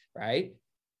more, right?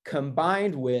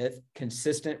 Combined with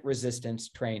consistent resistance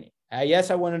training.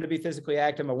 Yes, I want them to be physically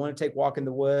active. I want to take a walk in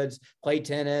the woods, play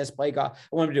tennis, play golf.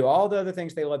 I want them to do all the other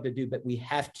things they love to do, but we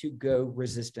have to go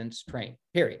resistance train,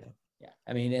 period. Yeah.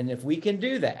 I mean, and if we can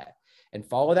do that and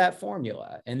follow that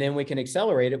formula, and then we can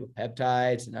accelerate it with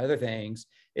peptides and other things,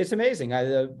 it's amazing.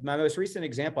 My most recent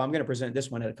example, I'm going to present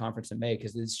this one at a conference in May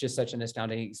because it's just such an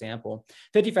astounding example.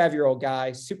 55-year-old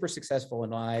guy, super successful in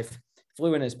life,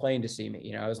 flew in his plane to see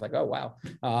me. I was like, oh, wow.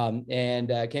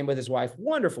 And came with his wife,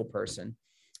 wonderful person.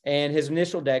 And his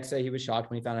initial DEXA, he was shocked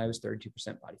when he found out I was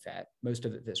 32% body fat, most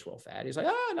of it visceral fat. He's like,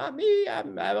 oh, not me.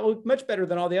 I look much better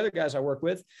than all the other guys I work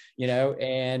with,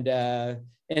 and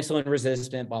insulin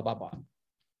resistant, blah, blah, blah.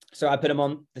 So I put him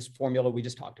on this formula we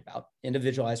just talked about,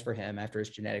 individualized for him after his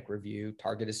genetic review,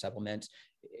 targeted supplements.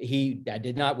 We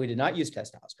did not use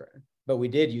testosterone, but we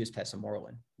did use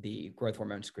tesamorelin, the growth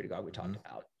hormone secretagogue we talked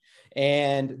about.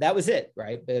 And that was it,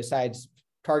 right? Besides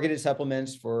targeted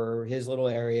supplements for his little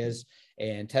areas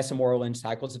and tesamorelin,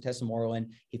 cycles of tesamorelin,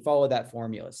 he followed that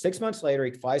formula. 6 months later,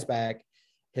 he flies back.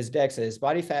 His DEXA, his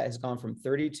body fat has gone from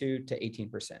 32 to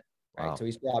 18%. Right. Wow. So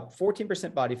he's dropped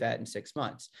 14% body fat in 6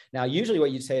 months. Now, usually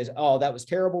what you'd say is, oh, that was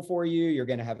terrible for you. You're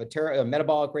going to have a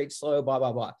metabolic rate slow, blah,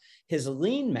 blah, blah. His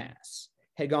lean mass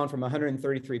had gone from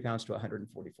 133 pounds to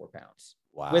 144 pounds.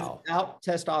 Wow. Without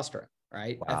testosterone,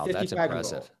 right? Wow, that's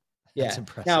impressive. Yeah. That's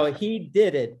impressive. Now, he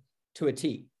did it to a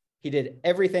T. He did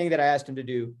everything that I asked him to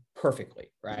do perfectly,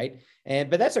 right?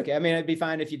 But that's okay. I mean, it'd be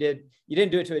fine if you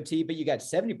didn't do it to a T, but you got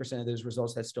 70% of those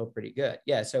results. That's still pretty good.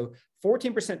 Yeah. So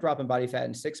 14% drop in body fat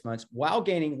in 6 months while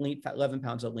gaining 11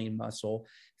 pounds of lean muscle.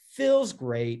 Feels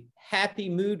great, happy,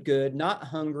 mood good, not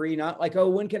hungry, not like, oh,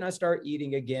 when can I start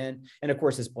eating again? And of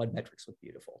course, his blood metrics look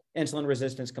beautiful. Insulin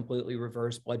resistance completely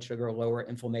reversed, blood sugar lower,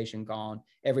 inflammation gone,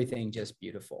 everything just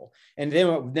beautiful. And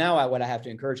then now what I have to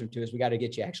encourage him to is we got to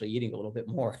get you actually eating a little bit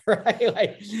more,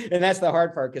 right? And that's the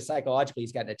hard part because psychologically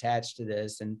he's gotten attached to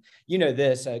this. And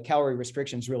calorie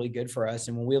restriction is really good for us.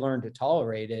 And when we learn to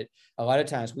tolerate it, a lot of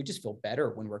times we just feel better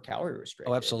when we're calorie restricted.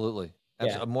 Oh, absolutely.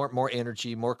 Yeah. More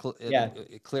energy,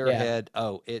 clear Yeah. head.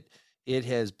 Oh, it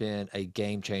has been a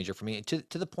game changer for me to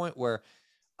the point where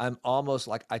I'm almost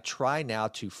like I try now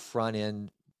to front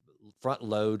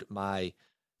load my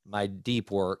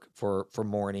deep work for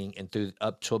morning and through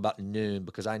up to about noon,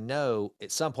 because I know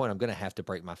at some point I'm going to have to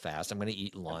break my fast. I'm going to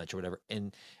eat lunch or whatever.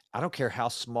 And I don't care how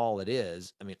small it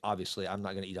is. I mean, obviously I'm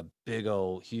not going to eat a big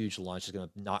old huge lunch. It's going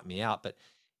to knock me out, but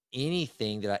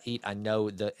anything that I eat, I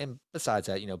know and besides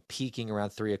that, peaking around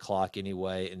 3 o'clock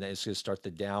anyway, and then it's going to start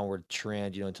the downward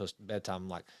trend, until bedtime. I'm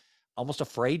like almost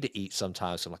afraid to eat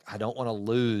sometimes. So I'm like, I don't want to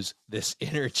lose this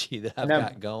energy that I've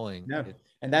got going. No.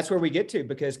 And that's where we get to,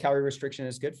 because calorie restriction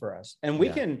is good for us. And we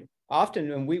can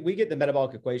often, and we get the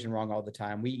metabolic equation wrong all the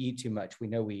time. We eat too much. We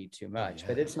know we eat too much,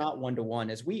 but it's not 1-to-1.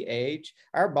 As we age,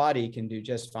 our body can do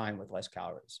just fine with less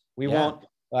calories. We won't.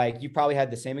 Like, you probably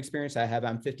had the same experience I have.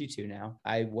 I'm 52 now.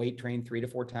 I weight train 3 to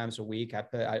 4 times a week. I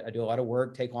do a lot of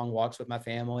work, take long walks with my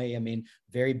family. I mean,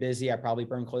 very busy. I probably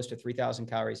burn close to 3,000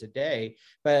 calories a day,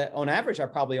 but on average, I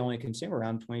probably only consume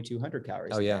around 2,200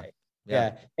 calories a day.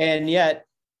 Yeah. And yet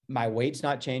my weight's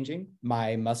not changing.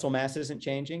 My muscle mass isn't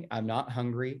changing. I'm not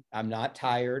hungry. I'm not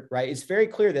tired, right? It's very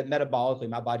clear that metabolically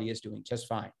my body is doing just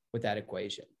fine with that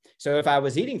equation. So if I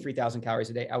was eating 3,000 calories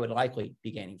a day, I would likely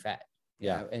be gaining fat.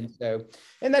 Yeah. And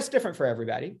that's different for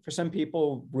everybody. For some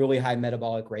people, really high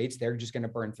metabolic rates, they're just going to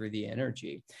burn through the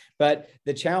energy. But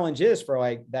the challenge is for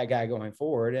like that guy going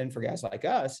forward, and for guys like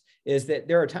us, is that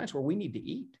there are times where we need to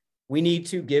eat. We need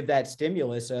to give that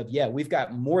stimulus of, we've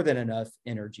got more than enough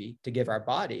energy to give our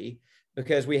body,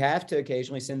 because we have to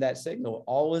occasionally send that signal.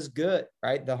 All is good,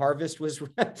 right? The harvest was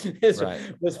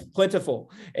Right. was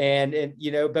plentiful, and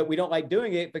but we don't like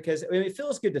doing it because it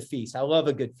feels good to feast. I love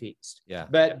a good feast, Yeah.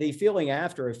 but the feeling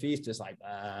after a feast is like,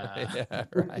 Yeah,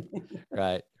 right.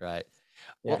 Right. Right.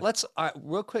 Well, yeah, let's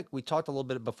real quick. We talked a little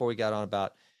bit before we got on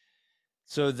about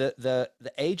so the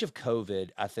age of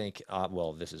COVID. I think.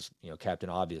 Well, this is Captain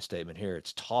Obvious statement here.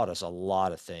 It's taught us a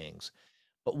lot of things,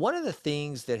 but one of the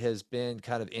things that has been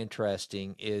kind of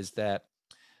interesting is that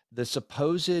the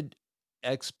supposed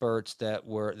experts that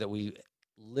we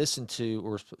listen to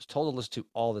or told to listen to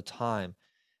all the time,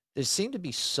 there seemed to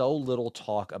be so little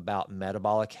talk about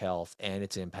metabolic health and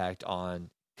its impact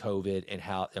on COVID and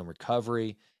how and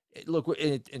recovery. Look,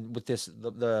 and with this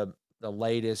the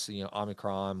latest,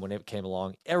 Omicron, when it came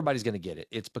along, everybody's going to get it.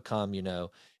 It's become,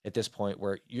 at this point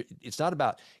where it's not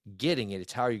about getting it;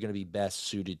 it's how you're going to be best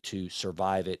suited to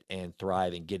survive it and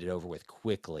thrive and get it over with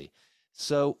quickly.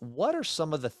 So, what are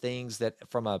some of the things that,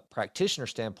 from a practitioner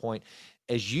standpoint,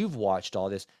 as you've watched all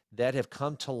this, that have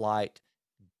come to light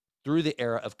through the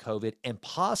era of COVID, and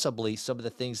possibly some of the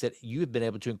things that you have been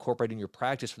able to incorporate in your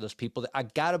practice for those people that I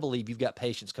got to believe you've got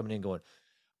patients coming in going,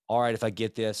 all right, if I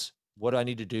get this, what do I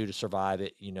need to do to survive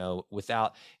it?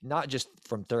 Without not just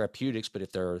from therapeutics, but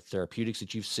if there are therapeutics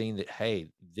that you've seen that, hey,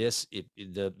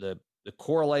 the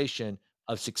correlation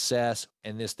of success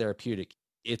and this therapeutic,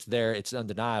 it's there, it's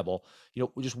undeniable.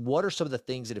 Just what are some of the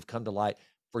things that have come to light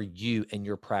for you and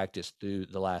your practice through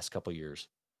the last couple of years?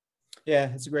 Yeah,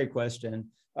 it's a great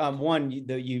question. One,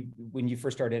 when you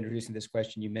first started introducing this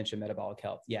question, you mentioned metabolic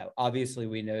health. Yeah, obviously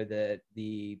we know that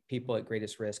the people at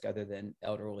greatest risk, other than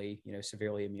elderly,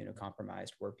 severely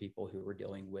immunocompromised, were people who were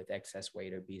dealing with excess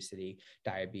weight, obesity,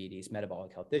 diabetes,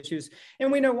 metabolic health issues.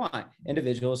 And we know why.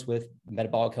 Individuals with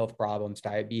metabolic health problems,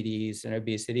 diabetes and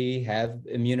obesity, have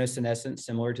immunosenescence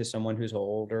similar to someone who's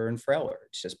older and frailer.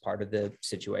 It's just part of the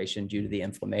situation due to the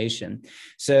inflammation.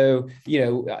 So,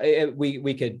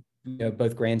 we could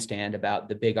both grandstand about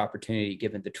the big opportunity,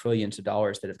 given the trillions of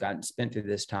dollars that have gotten spent through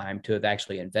this time, to have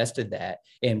actually invested that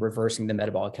in reversing the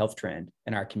metabolic health trend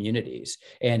in our communities,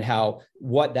 and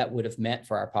what that would have meant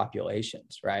for our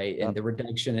populations, right? And the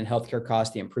reduction in healthcare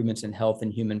costs, the improvements in health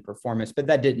and human performance, but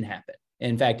that didn't happen.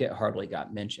 In fact, it hardly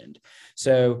got mentioned.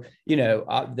 So,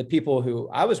 the people who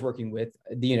I was working with,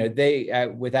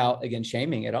 they, without, again,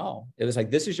 shaming at all, it was like,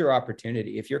 this is your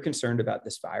opportunity. If you're concerned about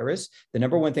this virus, the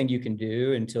number one thing you can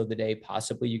do until the day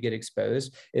possibly you get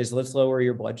exposed is let's lower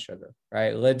your blood sugar,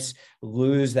 right? Let's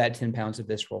lose that 10 pounds of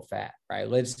visceral fat, right?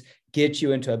 Let's get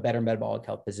you into a better metabolic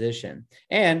health position.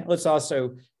 And let's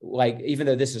also, even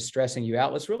though this is stressing you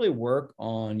out, let's really work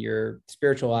on your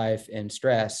spiritual life and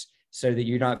stress, so that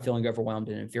you're not feeling overwhelmed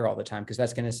and in fear all the time, because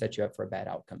that's going to set you up for a bad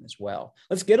outcome as well.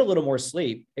 Let's get a little more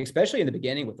sleep, especially in the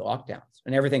beginning with the lockdowns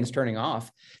and everything's turning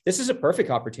off. This is a perfect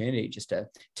opportunity just to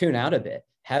tune out a bit.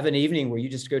 Have an evening where you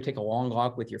just go take a long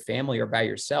walk with your family or by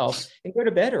yourself and go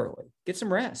to bed early, get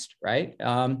some rest, right?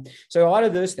 So a lot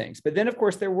of those things. But then, of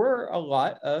course, there were a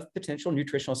lot of potential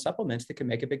nutritional supplements that can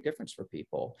make a big difference for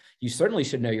people. You certainly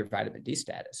should know your vitamin D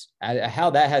status. How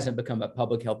that hasn't become a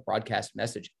public health broadcast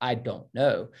message, I don't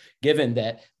know, given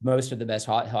that most of the best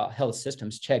health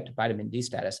systems checked vitamin D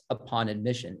status upon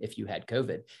admission if you had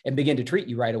COVID, and begin to treat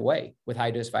you right away with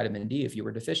high dose vitamin D if you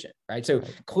were deficient, right? So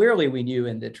clearly we knew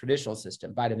in the traditional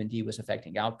system, vitamin D was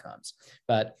affecting outcomes,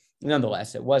 but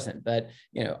nonetheless, it wasn't. But,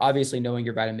 obviously knowing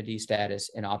your vitamin D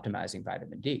status and optimizing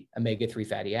vitamin D, omega-3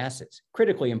 fatty acids,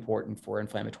 critically important for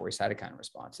inflammatory cytokine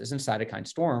responses. And cytokine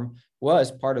storm was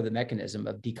part of the mechanism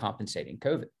of decompensating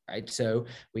COVID, right? So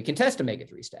we can test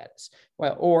omega-3 status.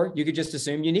 Well, or you could just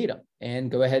assume you need them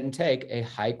and go ahead and take a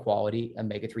high quality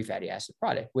omega-3 fatty acid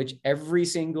product, which every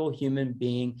single human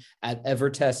being I've ever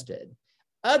tested,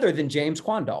 other than James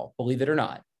Quandall, believe it or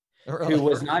not, Really? who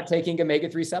was not taking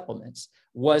omega-3 supplements,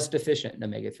 was deficient in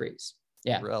omega-3s.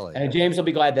 Yeah. Really? And James will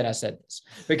be glad that I said this,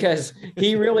 because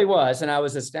he really was. And I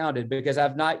was astounded, because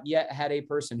I've not yet had a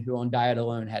person who on diet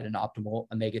alone had an optimal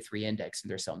omega-3 index in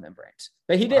their cell membranes,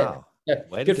 but he did. Wow. Yeah,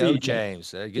 Way to good for go, you,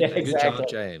 James. yeah, Good job, exactly.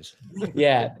 James.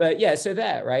 Yeah, but yeah, so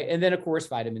that, right. And then of course,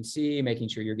 vitamin C, making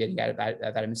sure you're getting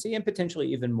vitamin C, and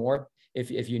potentially even more if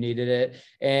you needed it.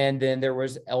 And then there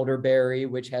was elderberry,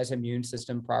 which has immune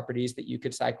system properties that you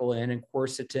could cycle in, and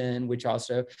quercetin, which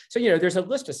also, so, there's a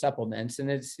list of supplements,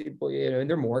 and it's, and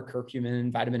there are more,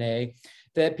 curcumin, vitamin A,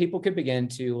 that people could begin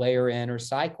to layer in or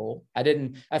cycle. I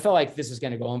felt like this is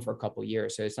going to go on for a couple of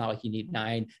years. So it's not like you need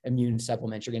 9 immune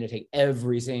supplements you're going to take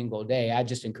every single day. I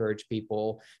just encourage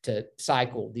people to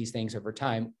cycle these things over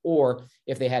time, or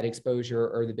if they had exposure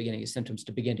or the beginning of symptoms,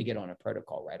 to begin to get on a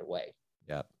protocol right away.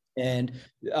 Yeah. And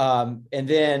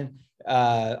then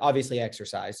Obviously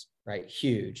exercise, right?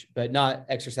 Huge, but not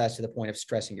exercise to the point of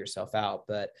stressing yourself out,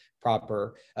 but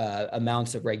proper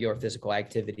amounts of regular physical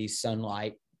activity,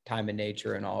 sunlight, time in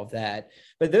nature, and all of that.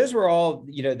 But those were all,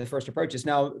 the first approaches.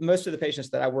 Now, most of the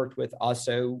patients that I worked with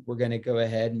also were going to go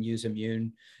ahead and use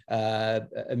immune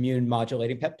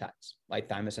modulating peptides like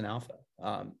thymosin alpha.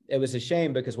 It was a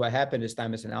shame because what happened is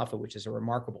thymosin alpha, which is a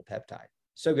remarkable peptide,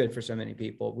 so good for so many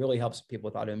people, really helps people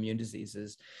with autoimmune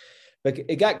diseases. But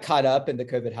it got caught up in the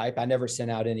COVID hype. I never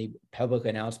sent out any public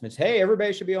announcements. Hey,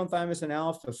 everybody should be on thymosin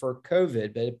alpha for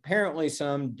COVID, but apparently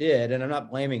some did. And I'm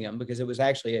not blaming them because it was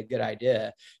actually a good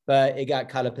idea, but it got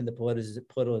caught up in the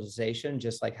politicization,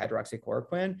 just like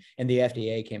hydroxychloroquine, and the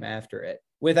FDA came after it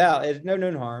without no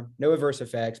known harm, no adverse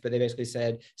effects, but they basically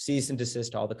said cease and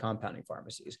desist all the compounding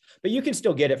pharmacies. But you can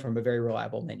still get it from a very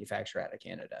reliable manufacturer out of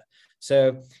Canada.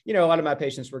 So, a lot of my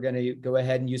patients were going to go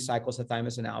ahead and use cycles of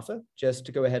thymosin alpha just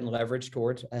to go ahead and leverage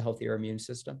towards a healthier immune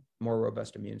system, more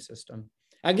robust immune system.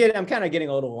 I'm kind of getting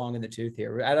a little long in the tooth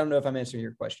here. I don't know if I'm answering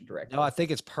your question directly. No, I think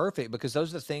it's perfect because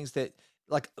those are the things that,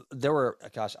 like, there were,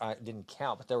 gosh, I didn't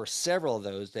count, but there were several of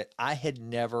those that I'd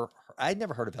never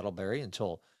heard of elderberry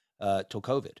until till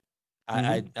COVID.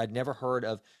 I'd never heard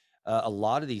of a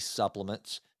lot of these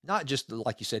supplements, not just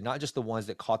like you said, not just the ones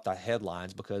that caught the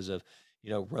headlines because of,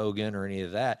 Rogan or any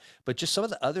of that, but just some of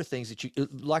the other things that you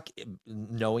like,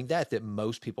 knowing that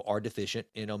most people are deficient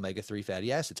in omega-3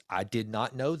 fatty acids. I did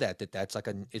not know that's like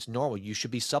it's normal. You should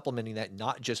be supplementing that,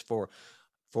 not just for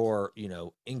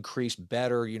increased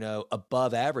better,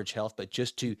 above average health, but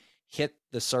just to hit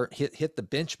the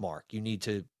benchmark. You need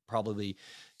to probably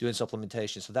doing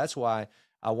supplementation. So that's why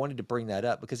I wanted to bring that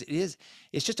up, because it's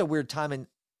just a weird time. And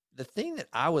the thing that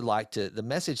I would like the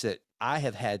message that I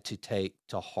have had to take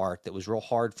to heart that was real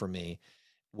hard for me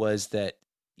was that,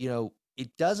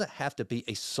 it doesn't have to be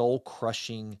a soul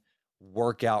crushing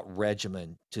workout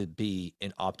regimen to be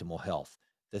in optimal health.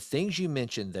 The things you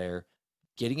mentioned there,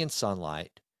 getting in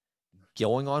sunlight,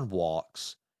 going on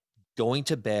walks, going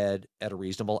to bed at a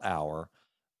reasonable hour,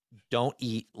 don't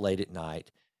eat late at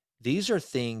night. These are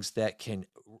things that can,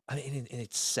 and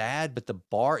it's sad, but the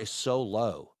bar is so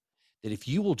low that if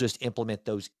you will just implement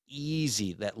those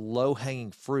that low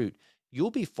hanging fruit,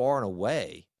 you'll be far and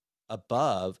away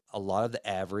above a lot of the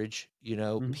average,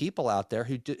 people out there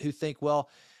who think, well,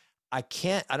 I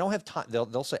don't have time.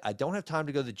 They'll say, I don't have time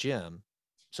to go to the gym,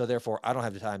 so therefore I don't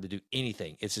have the time to do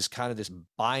anything. It's just kind of this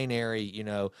binary,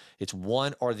 it's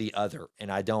one or the other.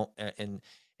 And I don't, and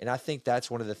I think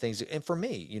that's one of the things. And for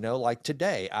me, like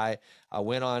today, I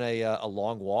went on a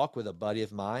long walk with a buddy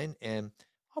of mine, and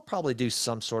I'll probably do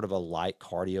some sort of a light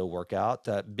cardio workout.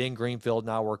 Ben Greenfield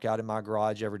and I work out in my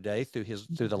garage every day through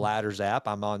the Ladders app.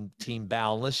 I'm on Team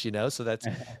Boundless, so that's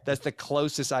the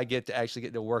closest I get to actually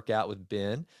get to work out with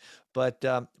Ben. But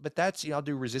that's, I'll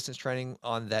do resistance training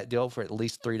on that deal for at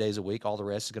least 3 days a week. All the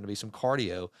rest is going to be some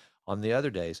cardio on the other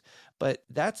days. But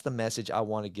that's the message I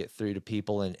want to get through to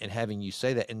people, and having you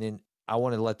say that. And then I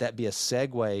want to let that be a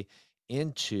segue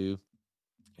into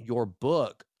your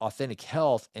book, Authentic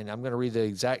Health. And I'm going to read the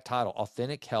exact title: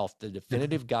 Authentic Health, the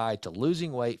definitive guide to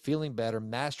losing weight, feeling better,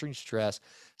 mastering stress,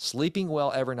 sleeping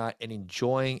well every night, and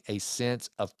enjoying a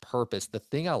sense of purpose. The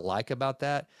thing I like about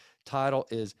that title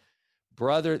is,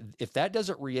 brother, if that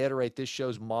doesn't reiterate this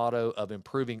show's motto of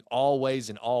improving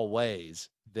always in all ways,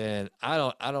 then I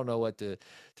don't know what to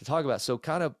talk about. So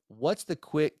kind of, what's the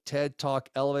quick TED Talk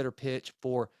elevator pitch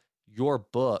for your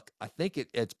book? I think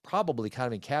it's probably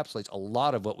kind of encapsulates a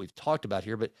lot of what we've talked about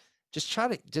here, but just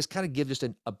kind of give just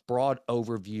a broad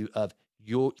overview of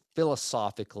your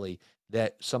philosophically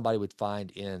that somebody would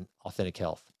find in Authentic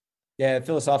Health. Yeah,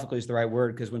 philosophically is the right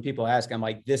word, because when people ask, I'm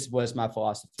like, this was my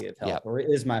philosophy of health, or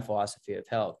is my philosophy of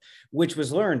health, which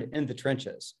was learned in the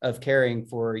trenches of caring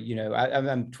for,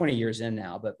 I'm 20 years in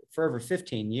now, but for over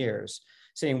 15 years,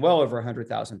 seeing well over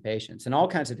 100,000 patients in all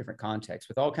kinds of different contexts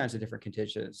with all kinds of different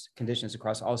conditions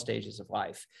across all stages of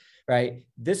life, right?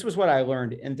 This was what I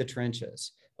learned in the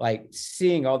trenches, like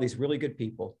seeing all these really good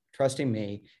people trusting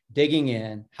me, digging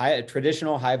in,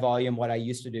 traditional high volume, what I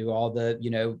used to do, all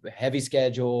the, heavy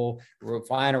schedule,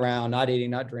 flying around, not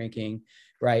eating, not drinking,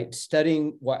 right?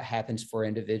 Studying what happens for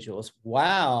individuals.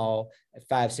 Wow.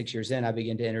 5-6 years in, I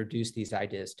began to introduce these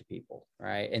ideas to people,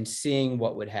 right? And seeing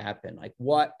what would happen, like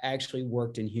what actually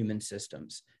worked in human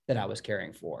systems that I was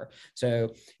caring for.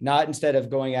 So not, instead of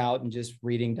going out and just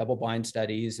reading double-blind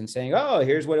studies and saying, oh,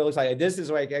 here's what it looks like. This is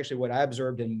like actually what I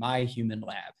observed in my human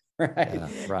lab. Right. Yeah,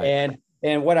 right.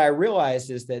 And what I realized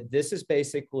is that this is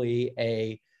basically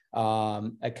a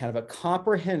a kind of a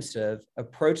comprehensive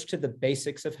approach to the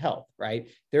basics of health, right?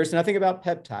 There's nothing about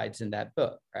peptides in that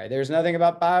book, right? There's nothing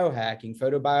about biohacking,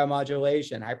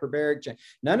 photobiomodulation, hyperbaric change.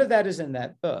 None of that is in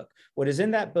that book. What is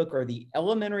in that book are the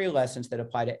elementary lessons that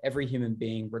apply to every human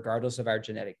being, regardless of our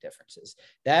genetic differences.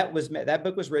 That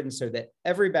book was written so that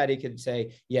everybody could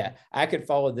say, yeah, I could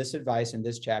follow this advice in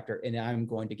this chapter and I'm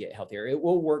going to get healthier. It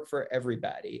will work for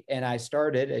everybody. And I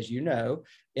started, as you know,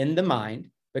 in the mind,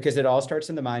 because it all starts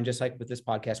in the mind. Just like with this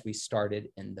podcast, we started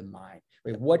in the mind.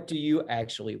 Right? What do you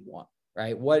actually want?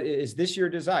 Right? What is this your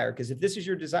desire? Because if this is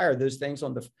your desire, those things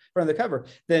on the front of the cover,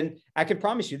 then I can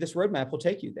promise you this roadmap will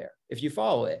take you there if you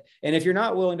follow it. And if you're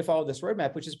not willing to follow this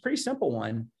roadmap, which is a pretty simple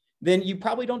one, then you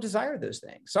probably don't desire those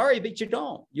things. Sorry, but you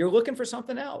don't. You're looking for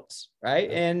something else, right?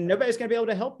 Yep. And nobody's going to be able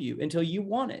to help you until you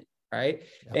want it. Right.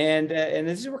 Yep. And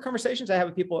these were conversations I have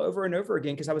with people over and over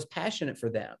again because I was passionate for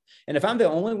them. And if I'm the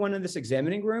only one in this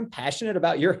examining room passionate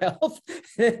about your health,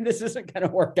 then this isn't going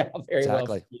to work out very well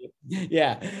for you.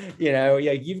 Yeah.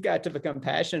 You've got to become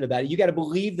passionate about it. You got to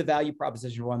believe the value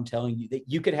proposition of what I'm telling you, that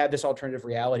you could have this alternative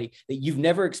reality that you've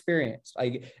never experienced.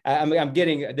 Like I'm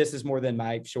getting, this is more than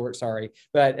my short, sorry.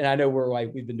 And I know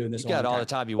we've been doing this. You got all the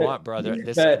time you want, brother.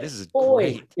 This is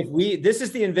great. This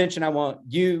is the invention I want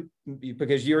you,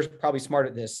 because you're probably smart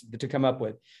at this, to come up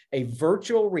with a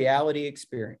virtual reality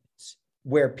experience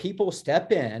where people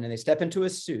step in and they step into a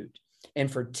suit,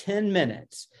 and for 10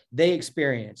 minutes, they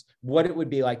experience what it would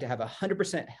be like to have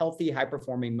 100% healthy,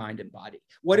 high-performing mind and body,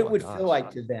 what it would feel like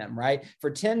to them, right? For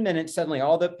 10 minutes, suddenly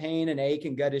all the pain and ache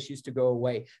and gut issues to go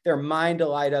away, their mind to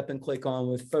light up and click on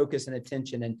with focus and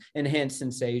attention and enhanced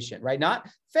sensation, right? Not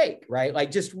fake, right?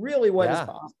 Like just really what is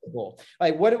possible.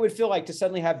 Like what it would feel like to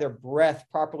suddenly have their breath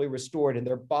properly restored and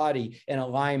their body in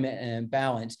alignment and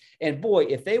balance. And boy,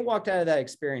 if they walked out of that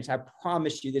experience, I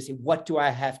promise you this, what do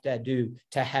I have to do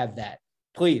to have that?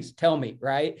 Please tell me,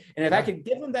 right? And if I could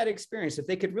give them that experience, if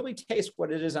they could really taste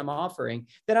what it is I'm offering,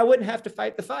 then I wouldn't have to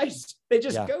fight the fights. They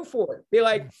just go for it. Be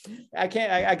like, I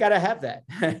got to have that,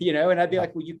 and I'd be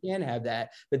like, well, you can have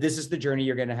that, but this is the journey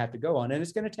you're going to have to go on. And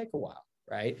it's going to take a while,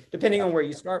 right? Depending on where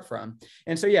you start from.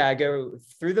 And so, I go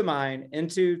through the mind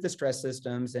into the stress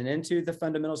systems and into the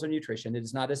fundamentals of nutrition. It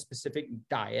is not a specific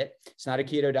diet. It's not a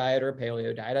keto diet or a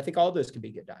paleo diet. I think all those can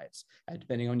be good diets.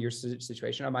 Depending on your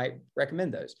situation, I might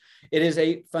recommend those. It is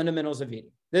a fundamentals of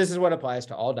eating. This is what applies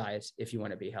to all diets if you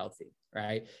want to be healthy,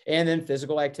 right? And then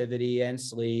physical activity and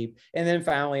sleep. And then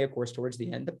finally, of course, towards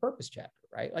the end, the purpose chapter,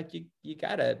 right? Like you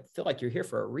got to feel like you're here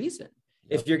for a reason.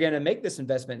 If you're going to make this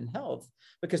investment in health,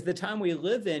 because the time we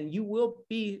live in, you will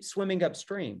be swimming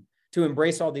upstream to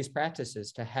embrace all these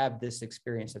practices, to have this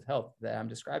experience of health that I'm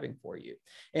describing for you.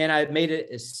 And I've made it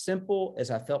as simple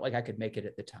as I felt like I could make it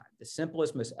at the time, the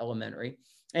simplest, most elementary.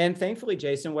 And thankfully,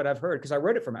 Jason, what I've heard, because I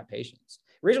wrote it for my patients,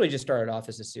 originally just started off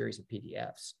as a series of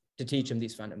PDFs to teach them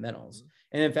these fundamentals,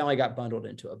 and then finally got bundled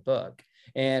into a book.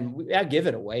 And I give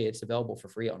it away. It's available for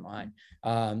free online.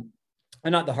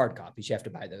 And not the hard copies. You have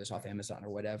to buy those off Amazon or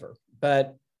whatever.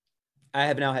 But I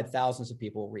have now had thousands of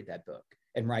people read that book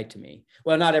and write to me.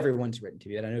 Well, not everyone's written to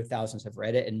me, but I know thousands have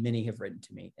read it, and many have written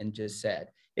to me and just said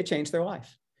it changed their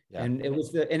life. Yeah. And it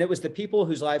was the people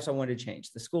whose lives I wanted to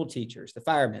change: the school teachers, the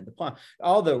firemen, the plumber,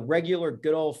 all the regular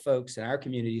good old folks in our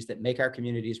communities that make our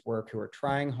communities work, who are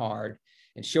trying hard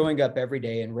and showing up every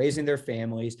day and raising their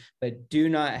families, but do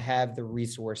not have the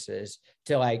resources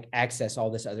to access all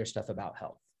this other stuff about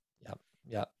health.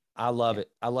 Yeah. I love it.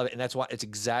 I love it. And that's why it's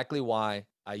exactly why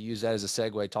I use that as a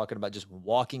segue, talking about just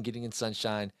walking, getting in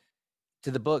sunshine,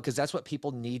 to the book, because that's what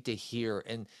people need to hear.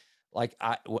 And like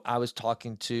I was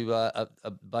talking to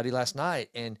a buddy last night,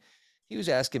 and he was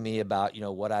asking me about,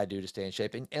 what I do to stay in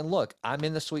shape. And look, I'm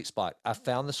in the sweet spot. I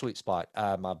found the sweet spot.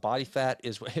 My body fat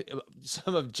is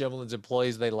some of Gimlin's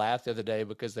employees, they laughed the other day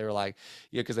because they were like,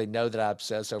 because they know that I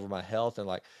obsess over my health, and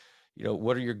like,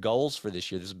 what are your goals for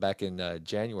this year? This is back in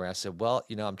January. I said, well,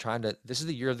 I'm trying to, this is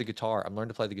the year of the guitar. I'm learning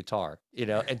to play the guitar,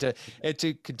 and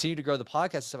to continue to grow the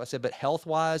podcast and stuff. I said, but health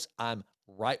wise, I'm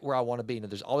right where I want to be.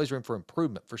 There's always room for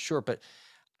improvement for sure, but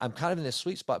I'm kind of in this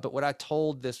sweet spot. But what I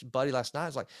told this buddy last night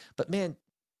is like, but man,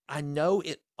 I know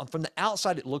it from the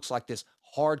outside, it looks like this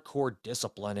hardcore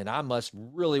discipline, and I must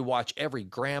really watch every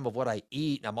gram of what I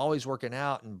eat, and I'm always working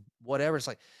out and whatever. It's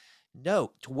like,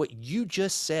 no, to what you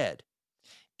just said,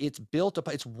 it's built up.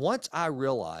 It's once I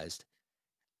realized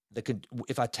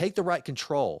if I take the right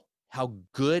control, how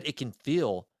good it can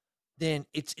feel, then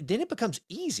it becomes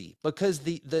easy, because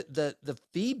the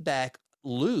feedback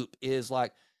loop is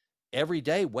like every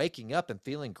day waking up and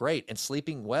feeling great and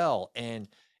sleeping well and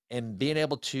being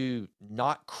able to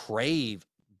not crave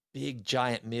big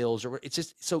giant meals, or it's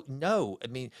just so no. I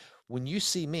mean, when you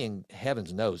see me, and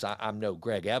heavens knows I'm no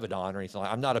Greg Avedon or anything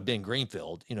I'm not a Ben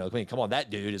Greenfield. I mean, come on, that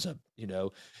dude is a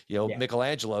Yeah.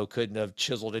 Michelangelo couldn't have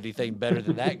chiseled anything better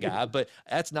than that guy. But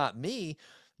that's not me.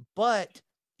 But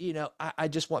I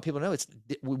just want people to know it's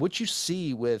what you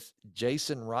see with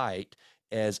Jason Wright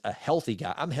as a healthy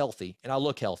guy. I'm healthy and I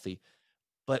look healthy,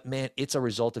 but man, it's a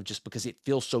result of just because it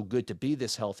feels so good to be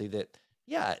this healthy that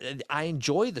yeah, I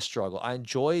enjoy the struggle. I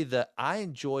enjoy the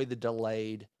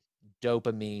delayed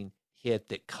dopamine hit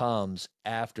that comes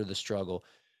after the struggle,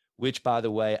 which by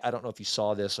the way, I don't know if you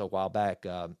saw this a while back.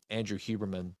 Andrew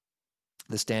Huberman,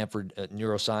 the Stanford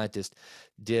neuroscientist,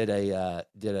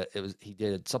 he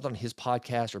did something on his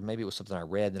podcast, or maybe it was something I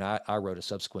read. And I wrote a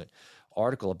subsequent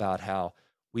article about how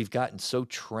we've gotten so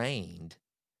trained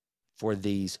for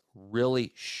these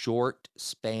really short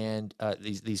span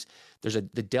these there's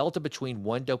the delta between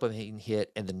one dopamine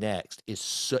hit and the next is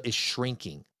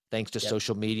shrinking thanks to Yep.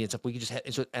 social media and stuff. We can just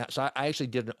have, so I actually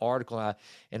did an article,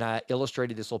 and I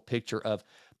illustrated this little picture of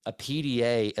a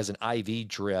PDA as an IV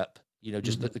drip,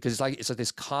 just Mhm. because it's like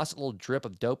this constant little drip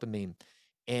of dopamine.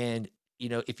 And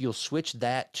if you'll switch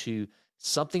that to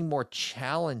something more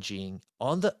challenging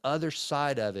on the other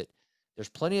side of it, there's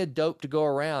plenty of dope to go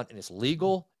around, and it's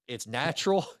legal, it's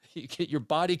natural. Your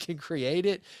body can create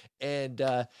it, and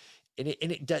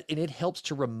it helps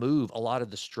to remove a lot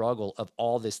of the struggle of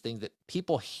all this thing that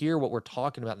people hear what we're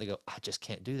talking about and they go, I just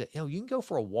can't do that. You can go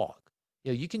for a walk.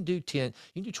 You can do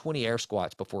 20 air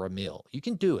squats before a meal. You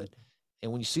can do it.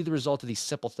 And when you see the result of these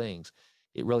simple things,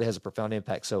 it really has a profound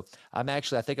impact. So what I'm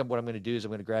going to do is I'm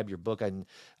going to grab your book, and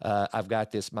I've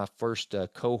got my first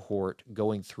cohort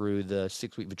going through the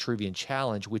 6-week Vitruvian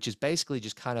challenge, which is basically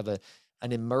just kind of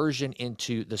an immersion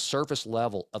into the surface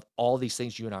level of all these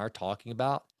things you and I are talking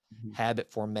about: Mhm.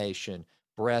 habit formation,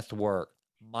 breath work,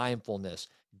 mindfulness,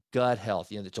 gut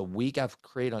health. It's a week I've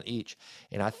created on each.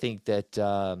 And I think that,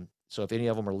 so if any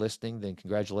of them are listening, then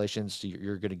congratulations.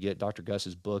 You're going to get Dr.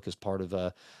 Gus's book as part of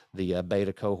the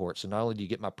beta cohort. So not only do you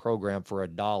get my program for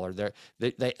 $1,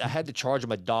 I had to charge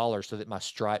them $1 so that my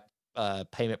Stripe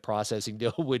payment processing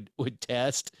deal would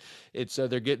test. And so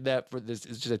they're getting that for this.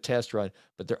 It's just a test run,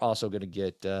 but they're also going to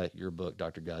get your book,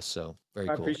 Dr. Gus. So very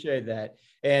I cool. appreciate that.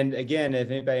 And again, if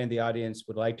anybody in the audience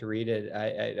would like to read it,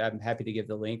 I'm happy to give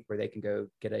the link where they can go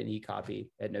get an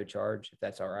e-copy at no charge, if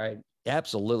that's all right.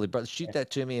 Absolutely, brother. Shoot that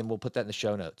to me, and we'll put that in the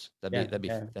show notes. Yeah. That'd be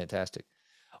Yeah. fantastic.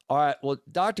 All right. Well,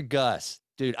 Dr. Gus,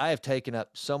 dude, I have taken up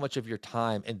so much of your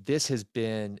time, and this has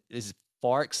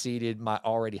far exceeded my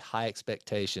already high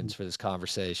expectations for this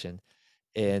conversation.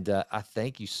 And I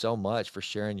thank you so much for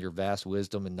sharing your vast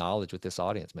wisdom and knowledge with this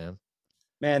audience, man.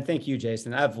 Man, thank you,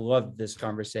 Jason. I've loved this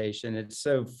conversation. It's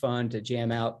so fun to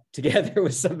jam out together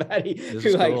with somebody This who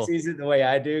is like cool. sees it the way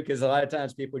I do. Because a lot of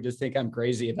times people just think I'm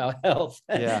crazy about health,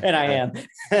 Yeah. and I am.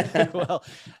 Well,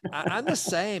 I'm the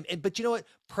same. But you know what?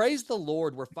 Praise the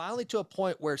Lord. We're finally to a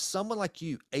point where someone like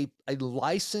you, a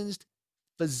licensed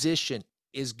physician,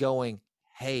 is going,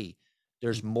 hey,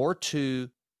 there's more to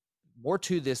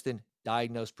this than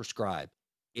diagnose, prescribe.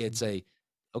 It's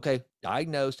okay,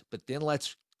 diagnosed, but then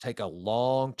let's take a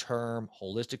long-term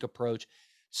holistic approach.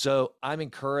 So I'm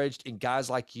encouraged in guys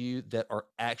like you that are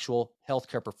actual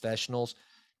healthcare professionals,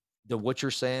 that what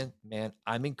you're saying, man,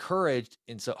 I'm encouraged.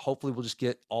 And so hopefully we'll just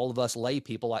get all of us lay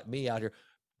people like me out here,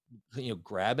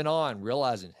 grabbing on,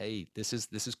 realizing, hey, this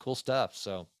is cool stuff.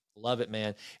 So love it,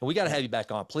 man. And we got to have you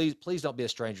back on. Please don't be a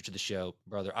stranger to the show,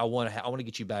 brother. I want to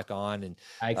get you back on. And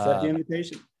I accept the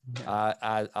invitation.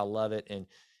 I love it. And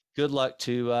good luck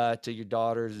to your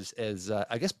daughters, as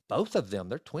I guess both of them,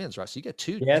 they're twins, right? So you got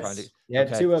two trying to, Yes. Yeah.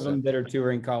 okay. Two of So them that are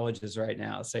touring colleges right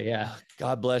now. So yeah.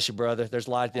 God bless you, brother. There's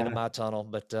light at the end of my tunnel,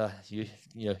 but you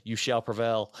shall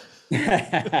prevail.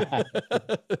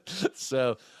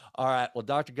 So, all right. Well,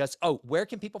 Dr. Gus, where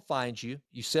can people find you?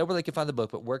 You said where they can find the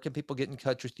book, but where can people get in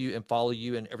touch with you and follow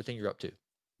you and everything you're up to?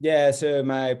 Yeah, so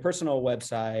my personal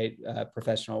website,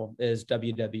 professional, is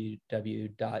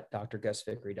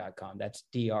www.drgusvickery.com. That's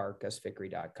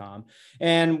drgusvickery.com.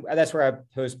 And that's where I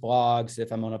post blogs.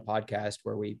 If I'm on a podcast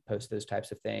where we post those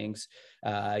types of things,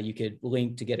 you could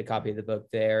link to get a copy of the book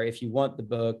there. If you want the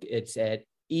book, it's at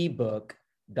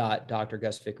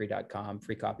ebook.drgusvickery.com.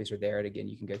 Free copies are there. And again,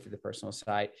 you can go through the personal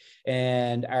site.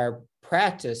 And our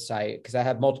practice site, because I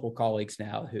have multiple colleagues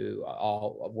now who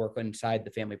all work inside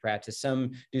the family practice.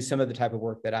 Some do some of the type of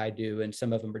work that I do, and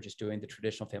some of them are just doing the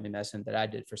traditional family medicine that I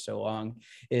did for so long,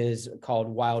 is called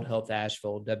Wild Health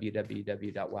Asheville,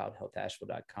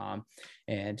 www.wildhealthasheville.com.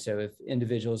 And so if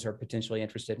individuals are potentially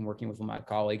interested in working with my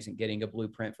colleagues and getting a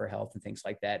blueprint for health and things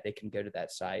like that, they can go to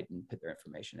that site and put their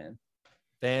information in.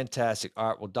 Fantastic. All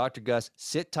right. Well, Dr. Gus,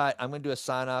 sit tight. I'm going to do a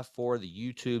sign off for the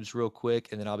YouTubes real quick,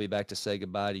 and then I'll be back to say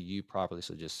goodbye to you properly.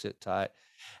 So just sit tight.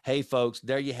 Hey, folks,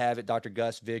 there you have it. Dr.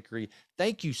 Gus Vickery.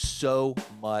 Thank you so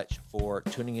much for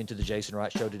tuning into the Jason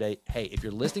Wright Show today. Hey, if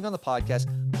you're listening on the podcast,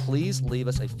 please leave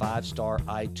us a 5-star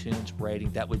iTunes rating.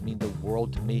 That would mean the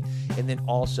world to me. And then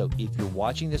also, if you're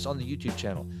watching this on the YouTube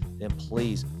channel, then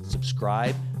please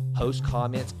subscribe. Post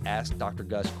comments, ask Dr.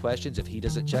 Gus questions. If he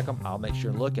doesn't check them, I'll make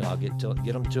sure and look, and I'll get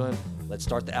them to him. Let's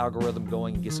start the algorithm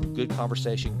going and get some good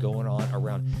conversation going on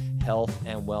around health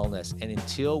and wellness. And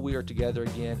until we are together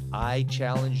again, I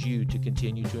challenge you to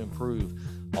continue to improve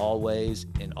always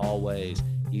and always.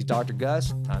 He's Dr.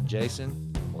 Gus. I'm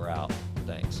Jason. We're out.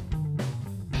 Thanks.